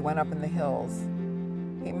remember we went up in the hills.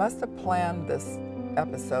 He must have planned this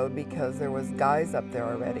episode because there was guys up there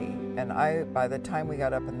already, and by the time we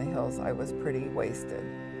got up in the hills, I was pretty wasted.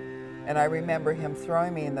 And I remember him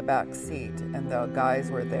throwing me in the back seat, and the guys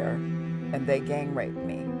were there, and they gang raped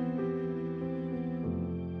me.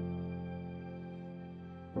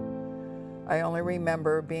 I only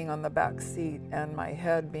remember being on the back seat and my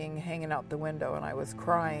head being hanging out the window, and I was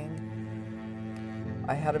crying.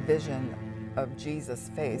 I had a vision of Jesus'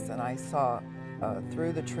 face, and I saw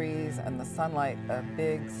through the trees and the sunlight a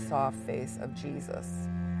big soft face of Jesus.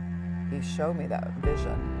 He showed me that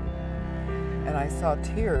vision, and I saw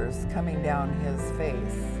tears coming down his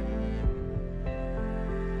face.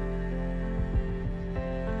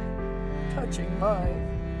 Touching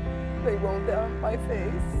mine, they rolled down my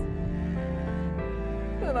face.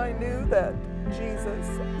 And I knew that Jesus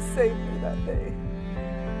saved me that day.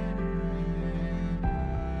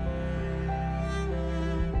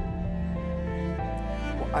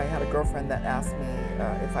 I had a girlfriend that asked me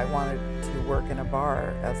if I wanted to work in a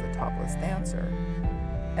bar as a topless dancer.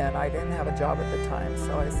 And I didn't have a job at the time,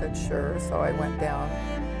 so I said sure. So I went down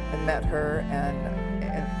and met her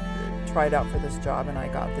and tried out for this job, and I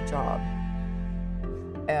got the job.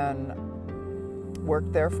 And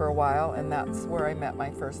worked there for a while, and that's where I met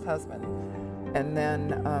my first husband. And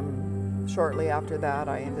then shortly after that,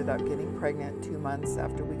 I ended up getting pregnant 2 months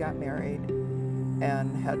after we got married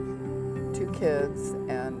and had 2 kids,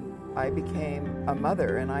 and I became a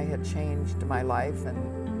mother, and I had changed my life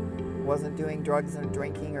and wasn't doing drugs and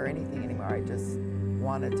drinking or anything anymore. I just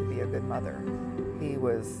wanted to be a good mother. He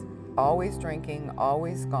was always drinking,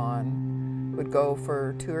 always gone, would go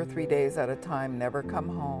for 2 or 3 days at a time, never come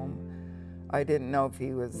home. I didn't know if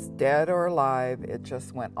he was dead or alive. It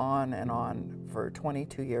just went on and on for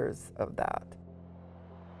 22 years of that.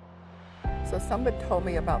 So somebody told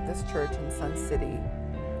me about this church in Sun City,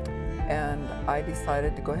 and I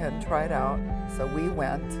decided to go ahead and try it out. So we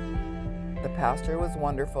went. The pastor was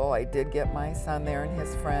wonderful. I did get my son there and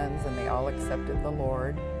his friends, and they all accepted the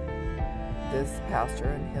Lord. This pastor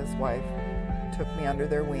and his wife took me under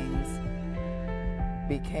their wings,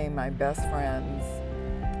 became my best friends,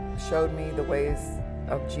 showed me the ways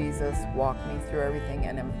of Jesus, walked me through everything,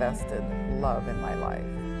 and invested love in my life.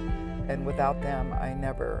 And without them, I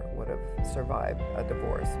never would have survived a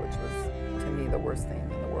divorce, which was, to me, the worst thing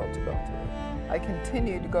in the world to go through. I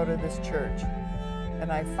continued to go to this church,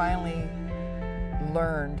 and I finally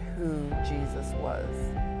learned who Jesus was,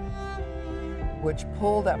 which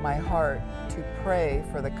pulled at my heart to pray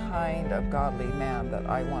for the kind of godly man that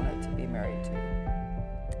I wanted to be married to.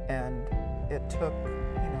 And it took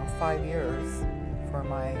 5 years for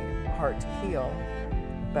my heart to heal,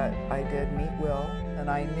 but I did meet Will, and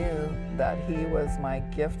I knew that he was my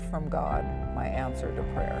gift from God, my answer to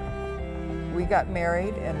prayer. We got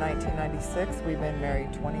married in 1996. We've been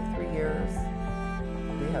married 23 years.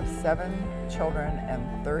 We have 7 children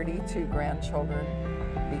and 32 grandchildren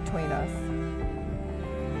between us.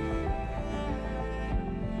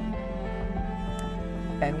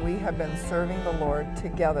 And we have been serving the Lord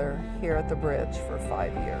together here at the Bridge for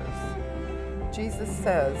 5 years. Jesus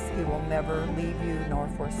says he will never leave you nor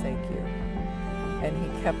forsake you. And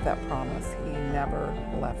he kept that promise. He never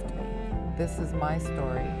left me. This is my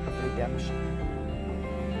story of redemption.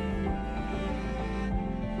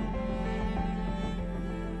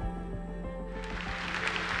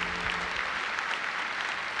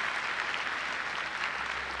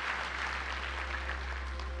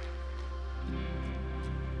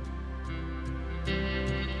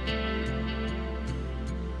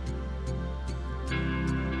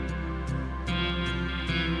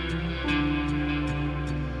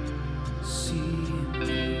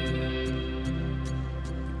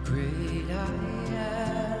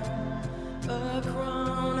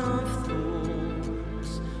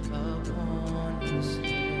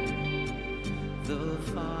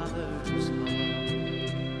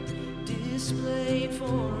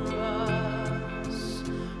 for us.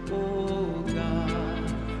 Oh God,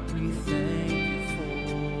 we thank you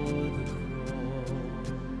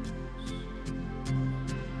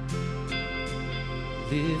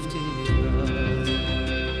lifted up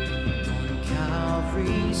on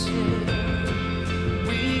Calvary's hill.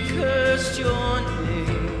 We cursed your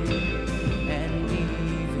name, and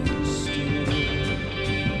even still,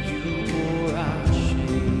 you bore our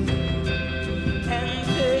shame and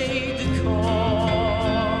paid the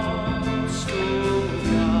cost. Oh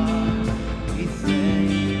God, we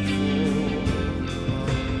thank you for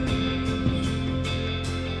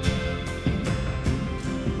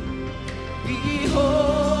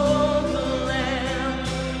Behold the Lamb,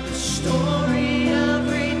 the story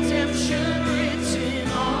of redemption written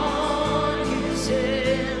on His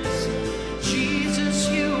hands. Jesus,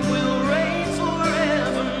 you will reign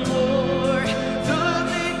forevermore. The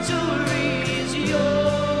victory is yours.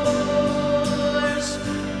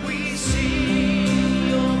 We sing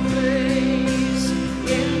your praise,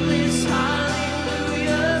 endless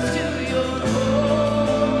hallelujah to your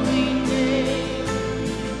holy name.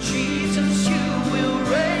 Jesus, you will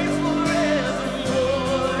reign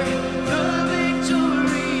forevermore. The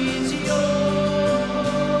victory is yours.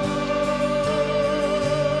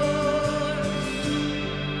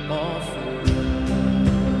 Offer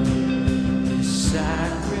this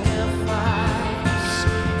sacrifice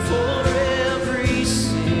for every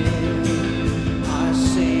sin. Our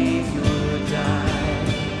Savior died.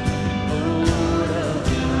 Oh, what a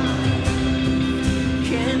life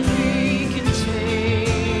can be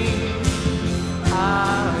contained.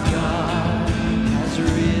 Our God has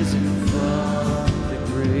risen from the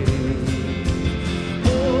grave.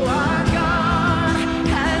 Oh, our God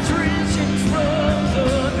has risen from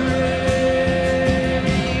the grave.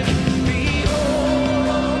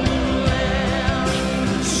 Behold the Lamb,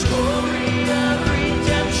 the story of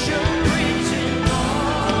redemption written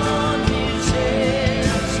on His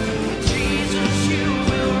hands. Jesus, you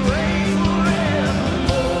will reign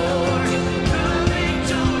forevermore. The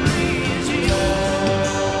victory is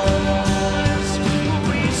yours.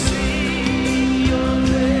 We sing your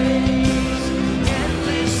praise,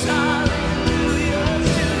 endless hallelujah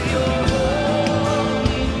to your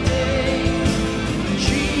holy name.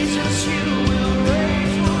 Jesus, you will reign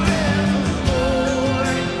forevermore.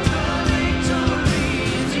 The victory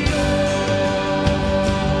is yours.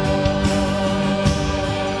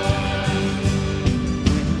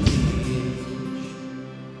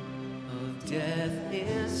 Of death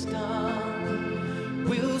is done,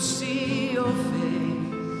 we'll see your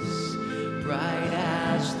face, bright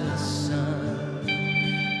as the sun.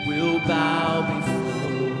 We'll bow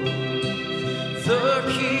before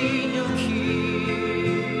the King of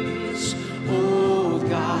Kings. Oh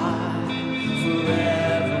God,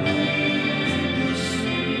 forever we'll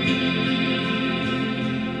sing.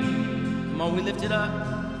 Come on, we lift it up.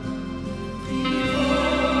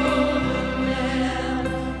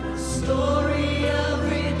 Story of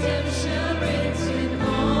redemption written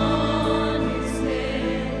on His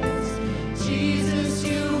hands. Jesus,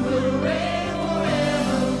 you will reign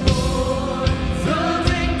forevermore. The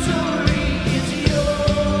victory is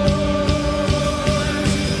yours.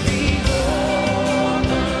 Behold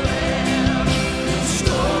the Lamb,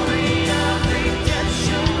 story of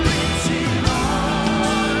redemption written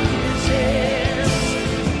on His hands.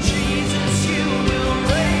 Jesus, you will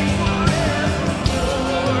reign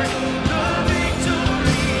forevermore. The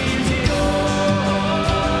victory is yours.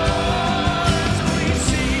 We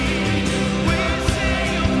sing your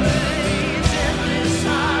praise, endless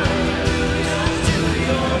hallelujah to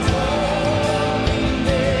your holy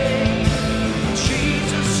name.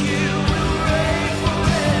 Jesus, you will reign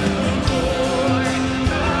forevermore.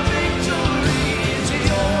 The victory is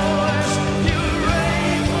yours. You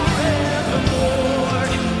reign forevermore.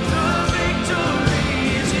 The victory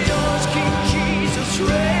is yours. King Jesus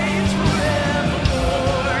reigns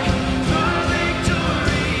forevermore. The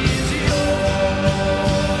victory is yours.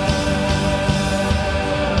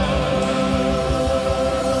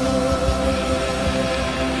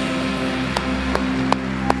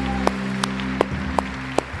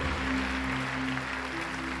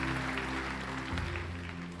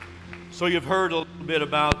 So you've heard a little bit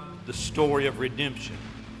about the story of redemption.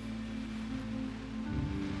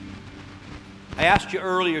 I asked you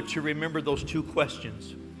earlier to remember those two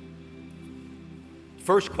questions.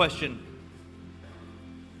 First question,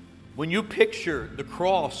 when you picture the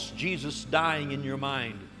cross, Jesus dying in your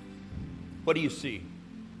mind, what do you see?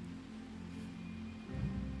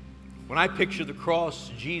 When I picture the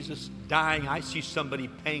cross, Jesus dying, I see somebody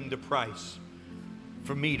paying the price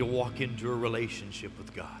for me to walk into a relationship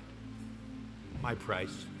with God. My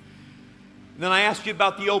price. And then I asked you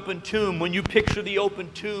about the open tomb. When you picture the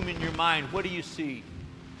open tomb in your mind, what do you see?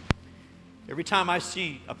 Every time I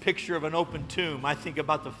see a picture of an open tomb, I think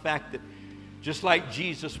about the fact that Just like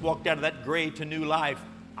Jesus walked out of that grave to new life,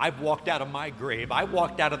 I've walked out of my grave. I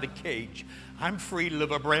walked out of the cage. I'm free to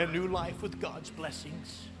live a brand new life with God's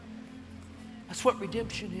blessings. That's what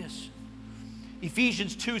redemption is.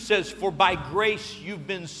 Ephesians 2 says, "For by grace you've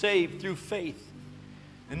been saved through faith.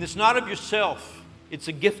 And it's not of yourself. It's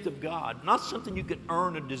a gift of God. Not something you can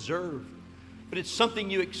earn or deserve, but it's something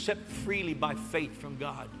you accept freely by faith from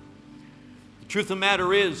God." The truth of the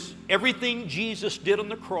matter is, everything Jesus did on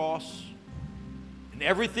the cross and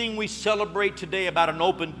everything we celebrate today about an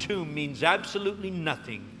open tomb means absolutely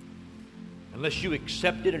nothing unless you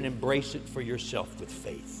accept it and embrace it for yourself with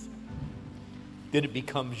faith. Then it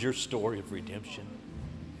becomes your story of redemption.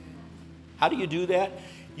 How do you do that?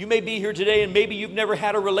 You may be here today and maybe you've never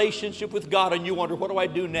had a relationship with God and you wonder, what do I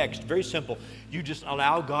do next? Very simple. You just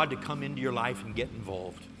allow God to come into your life and get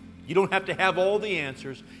involved. You don't have to have all the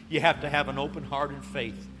answers. You have to have an open heart and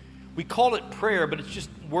faith. We call it prayer, but it's just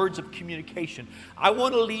words of communication. I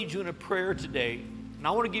want to lead you in a prayer today, and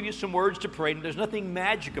I want to give you some words to pray. And there's nothing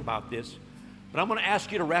magic about this, but I'm going to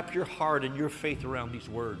ask you to wrap your heart and your faith around these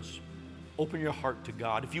words. Open your heart to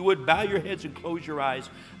God. If you would, bow your heads and close your eyes.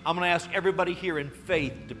 I'm going to ask everybody here in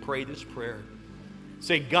faith to pray this prayer.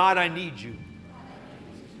 Say, "God, I need you.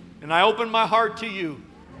 And I open my heart to you.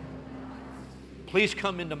 Please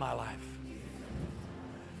come into my life.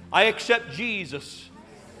 I accept Jesus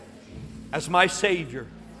as my Savior.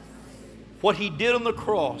 What He did on the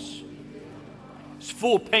cross is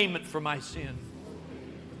full payment for my sin.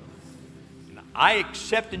 And I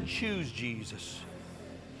accept and choose Jesus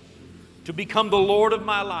to become the Lord of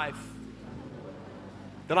my life,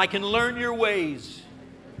 that I can learn your ways,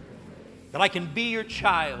 that I can be your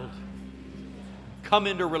child, come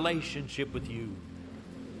into relationship with you.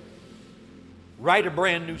 Write a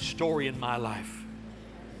brand new story in my life.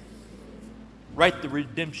 Write the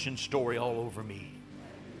redemption story all over me.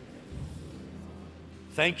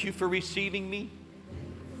 Thank you for receiving me.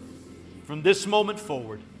 From this moment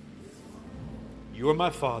forward, you are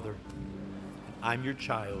my Father. I'm your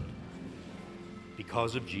child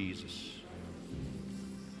because of Jesus.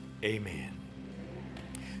 Amen."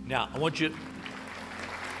 Now, I want you...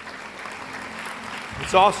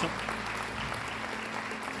 It's awesome.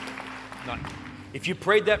 Now, if you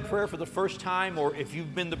prayed that prayer for the first time, or if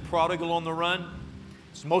you've been the prodigal on the run,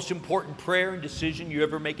 it's the most important prayer and decision you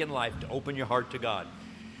ever make in life, to open your heart to God.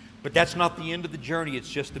 But that's not the end of the journey.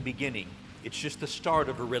 It's just the beginning. It's just the start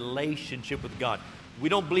of a relationship with God. We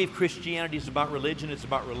don't believe Christianity is about religion. It's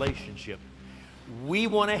about relationship. We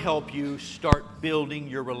want to help you start building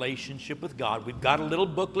your relationship with God. We've got a little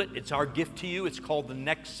booklet. It's our gift to you. It's called The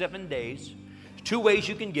Next 7 Days. There's 2 ways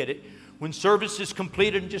you can get it. When service is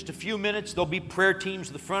completed in just a few minutes, there'll be prayer teams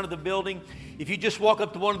at the front of the building. If you just walk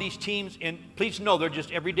up to one of these teams, and please know they're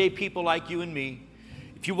just everyday people like you and me.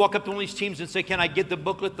 If you walk up to one of these teams and say, "Can I get the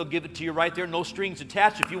booklet?" they'll give it to you right there. No strings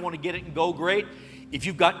attached. If you want to get it and go, great. If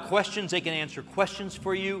you've got questions, they can answer questions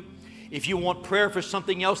for you. If you want prayer for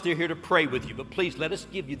something else, they're here to pray with you. But please, let us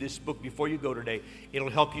give you this book before you go today. It'll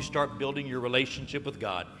help you start building your relationship with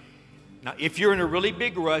God. Now, if you're in a really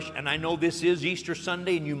big rush, and I know this is Easter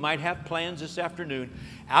Sunday and you might have plans this afternoon,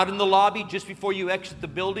 out in the lobby just before you exit the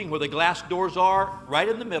building where the glass doors are, right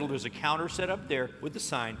in the middle, there's a counter set up there with the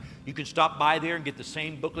sign. You can stop by there and get the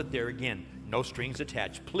same booklet there. Again, no strings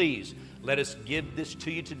attached. Please, let us give this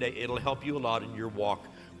to you today. It'll help you a lot in your walk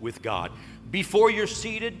with God. Before you're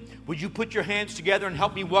seated, would you put your hands together and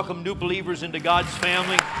help me welcome new believers into God's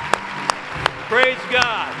family? Praise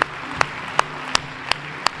God.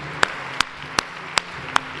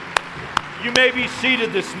 You may be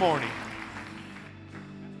seated this morning.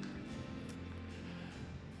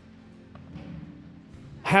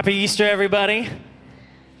 Happy Easter, everybody.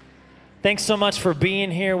 Thanks so much for being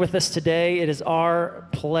here with us today. It is our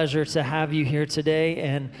pleasure to have you here today.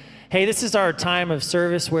 And hey, this is our time of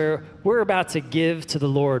service where we're about to give to the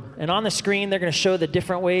Lord. And on the screen, they're going to show the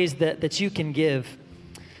different ways that you can give.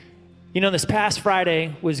 You know, this past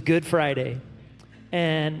Friday was Good Friday.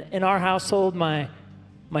 And in our household, my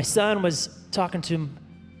son was talking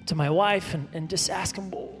to my wife and just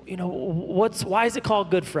asking, you know, why is it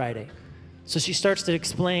called Good Friday? So she starts to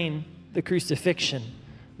explain the crucifixion.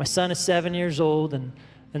 My son is 7 years old, and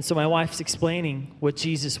so my wife's explaining what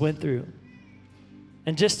Jesus went through.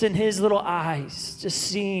 And just in his little eyes, just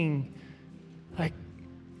seeing, like,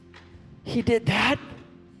 he did that?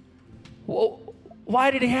 Well, why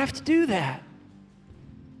did he have to do that?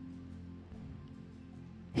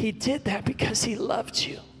 He did that because he loved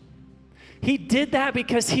you. He did that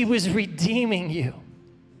because he was redeeming you.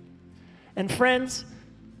 And friends,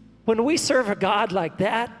 when we serve a God like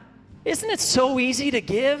that, isn't it so easy to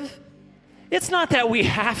give? It's not that we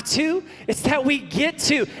have to, it's that we get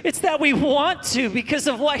to, it's that we want to because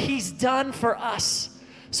of what he's done for us.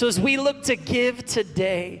 So as we look to give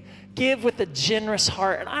today, give with a generous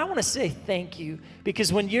heart. And I want to say thank you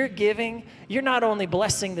because when you're giving, you're not only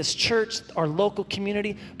blessing this church, our local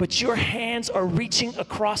community, but your hands are reaching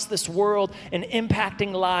across this world and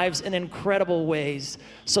impacting lives in incredible ways.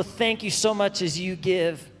 So thank you so much as you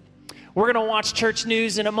give. We're going to watch church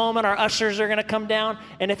news in a moment. Our ushers are going to come down.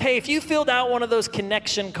 And if you filled out one of those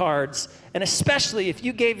connection cards, and especially if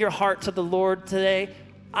you gave your heart to the Lord today,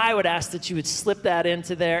 I would ask that you would slip that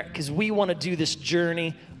into there because we want to do this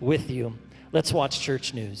journey with you. Let's watch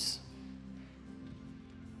church news.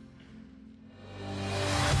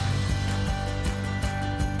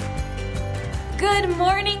 Good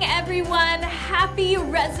morning, everyone. Happy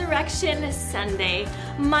Resurrection Sunday.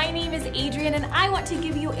 My name is Adrian, and I want to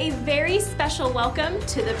give you a very special welcome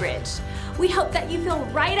to the Bridge. We hope that you feel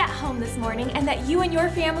right at home this morning and that you and your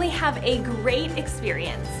family have a great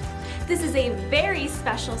experience. This is a very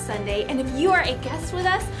special Sunday, and if you are a guest with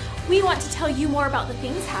us, we want to tell you more about the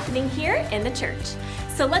things happening here in the church.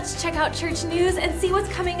 So let's check out church news and see what's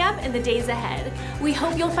coming up in the days ahead. We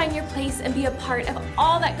hope you'll find your place and be a part of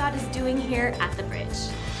all that God is doing here at the Bridge.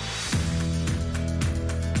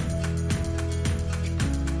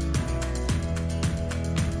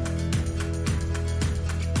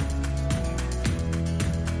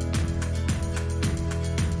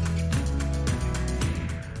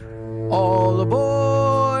 All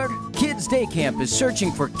aboard! Kids Day Camp is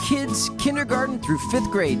searching for kids kindergarten through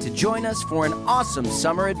 5th grade to join us for an awesome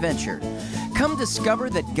summer adventure. Come discover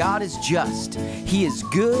that God is just, He is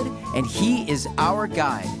good, and He is our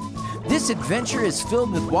guide. This adventure is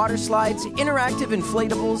filled with water slides, interactive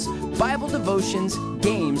inflatables, Bible devotions,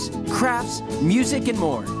 games, crafts, music, and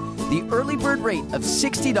more. The early bird rate of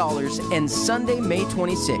 $60 ends Sunday, May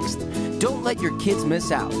 26th. Don't let your kids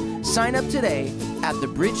miss out. Sign up today at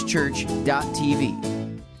thebridgechurch.tv.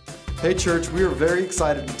 Hey church, we are very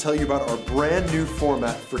excited to tell you about our brand new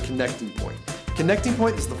format for Connecting Point. Connecting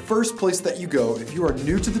Point is the first place that you go if you are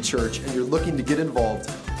new to the church and you're looking to get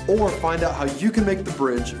involved or find out how you can make the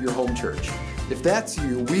Bridge your home church. If that's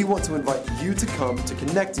you, we want to invite you to come to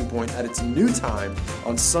Connecting Point at its new time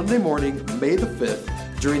on Sunday morning, May the 5th,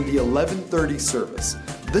 during the 11:30 service.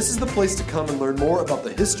 This is the place to come and learn more about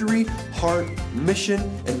the history, heart, mission,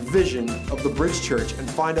 and vision of the Bridge Church and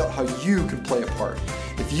find out how you can play a part.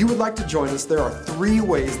 If you would like to join us, there are 3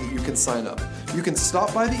 ways that you can sign up. You can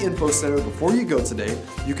stop by the info center before you go today,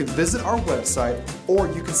 you can visit our website, or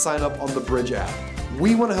you can sign up on the Bridge app.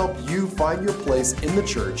 We want to help you find your place in the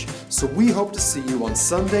church, so we hope to see you on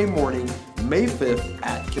Sunday morning, May 5th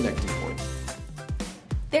at Connecting Point.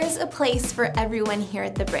 There's a place for everyone here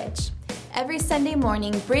at the Bridge. Every Sunday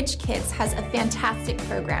morning, Bridge Kids has a fantastic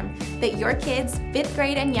program that your kids, 5th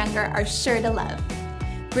grade and younger, are sure to love.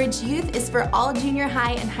 Bridge Youth is for all junior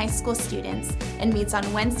high and high school students and meets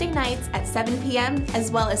on Wednesday nights at 7 p.m. as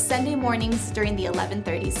well as Sunday mornings during the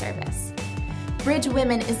 11:30 service. Bridge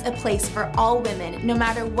Women is a place for all women, no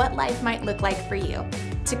matter what life might look like for you,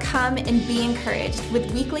 to come and be encouraged with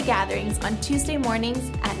weekly gatherings on Tuesday mornings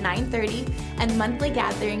at 9:30 and monthly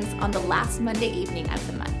gatherings on the last Monday evening of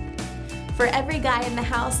the month. For every guy in the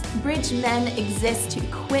house, Bridge Men exists to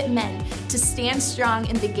equip men to stand strong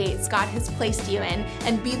in the gates God has placed you in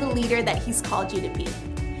and be the leader that He's called you to be.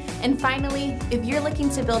 And finally, if you're looking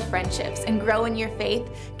to build friendships and grow in your faith,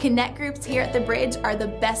 Connect groups here at the Bridge are the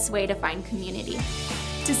best way to find community.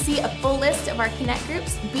 To see a full list of our Connect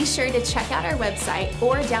groups, be sure to check out our website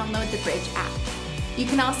or download the Bridge app. You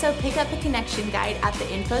can also pick up a connection guide at the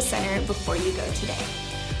info center before you go today.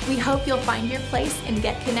 We hope you'll find your place and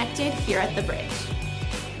get connected here at the Bridge.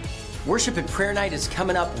 Worship and Prayer Night is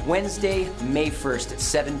coming up Wednesday, May 1st at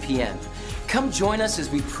 7 p.m. Come join us as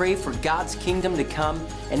we pray for God's kingdom to come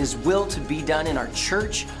and His will to be done in our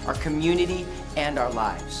church, our community, and our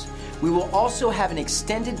lives. We will also have an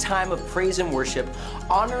extended time of praise and worship,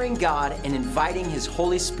 honoring God and inviting His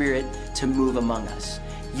Holy Spirit to move among us.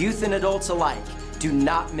 Youth and adults alike, do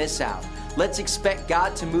not miss out. Let's expect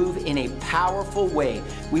God to move in a powerful way.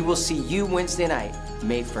 We will see you Wednesday night,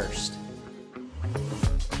 May 1st.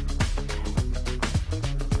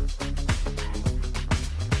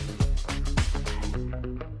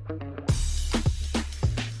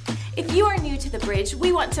 If you are new to the Bridge,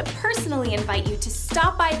 we want to personally invite you to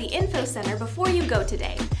stop by the info center before you go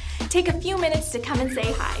today. Take a few minutes to come and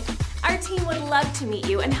say hi. Our team would love to meet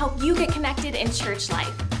you and help you get connected in church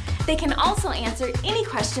life. They can also answer any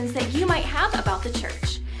questions that you might have about the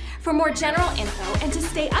church. For more general info and to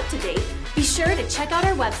stay up to date, be sure to check out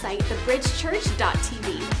our website,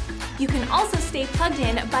 thebridgechurch.tv. You can also stay plugged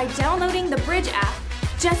in by downloading the Bridge app.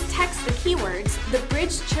 Just text the keywords, the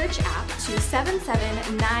Bridge Church app, to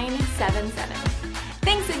 77977.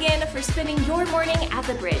 Thanks again for spending your morning at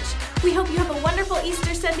the Bridge. We hope you have a wonderful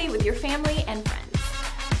Easter Sunday with your family and friends.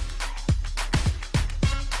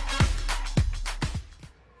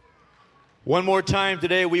 One more time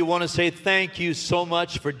today, we want to say thank you so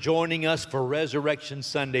much for joining us for Resurrection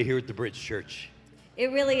Sunday here at the Bridge Church.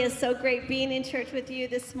 It really is so great being in church with you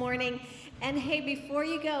this morning. And hey, before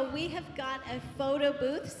you go, we have got a photo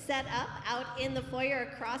booth set up out in the foyer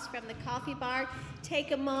across from the coffee bar.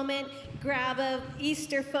 Take a moment, grab a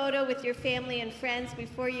Easter photo with your family and friends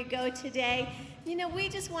before you go today. You know, we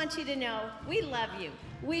just want you to know we love you.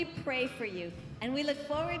 We pray for you. And we look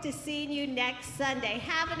forward to seeing you next Sunday.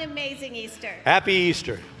 Have an amazing Easter. Happy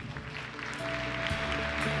Easter.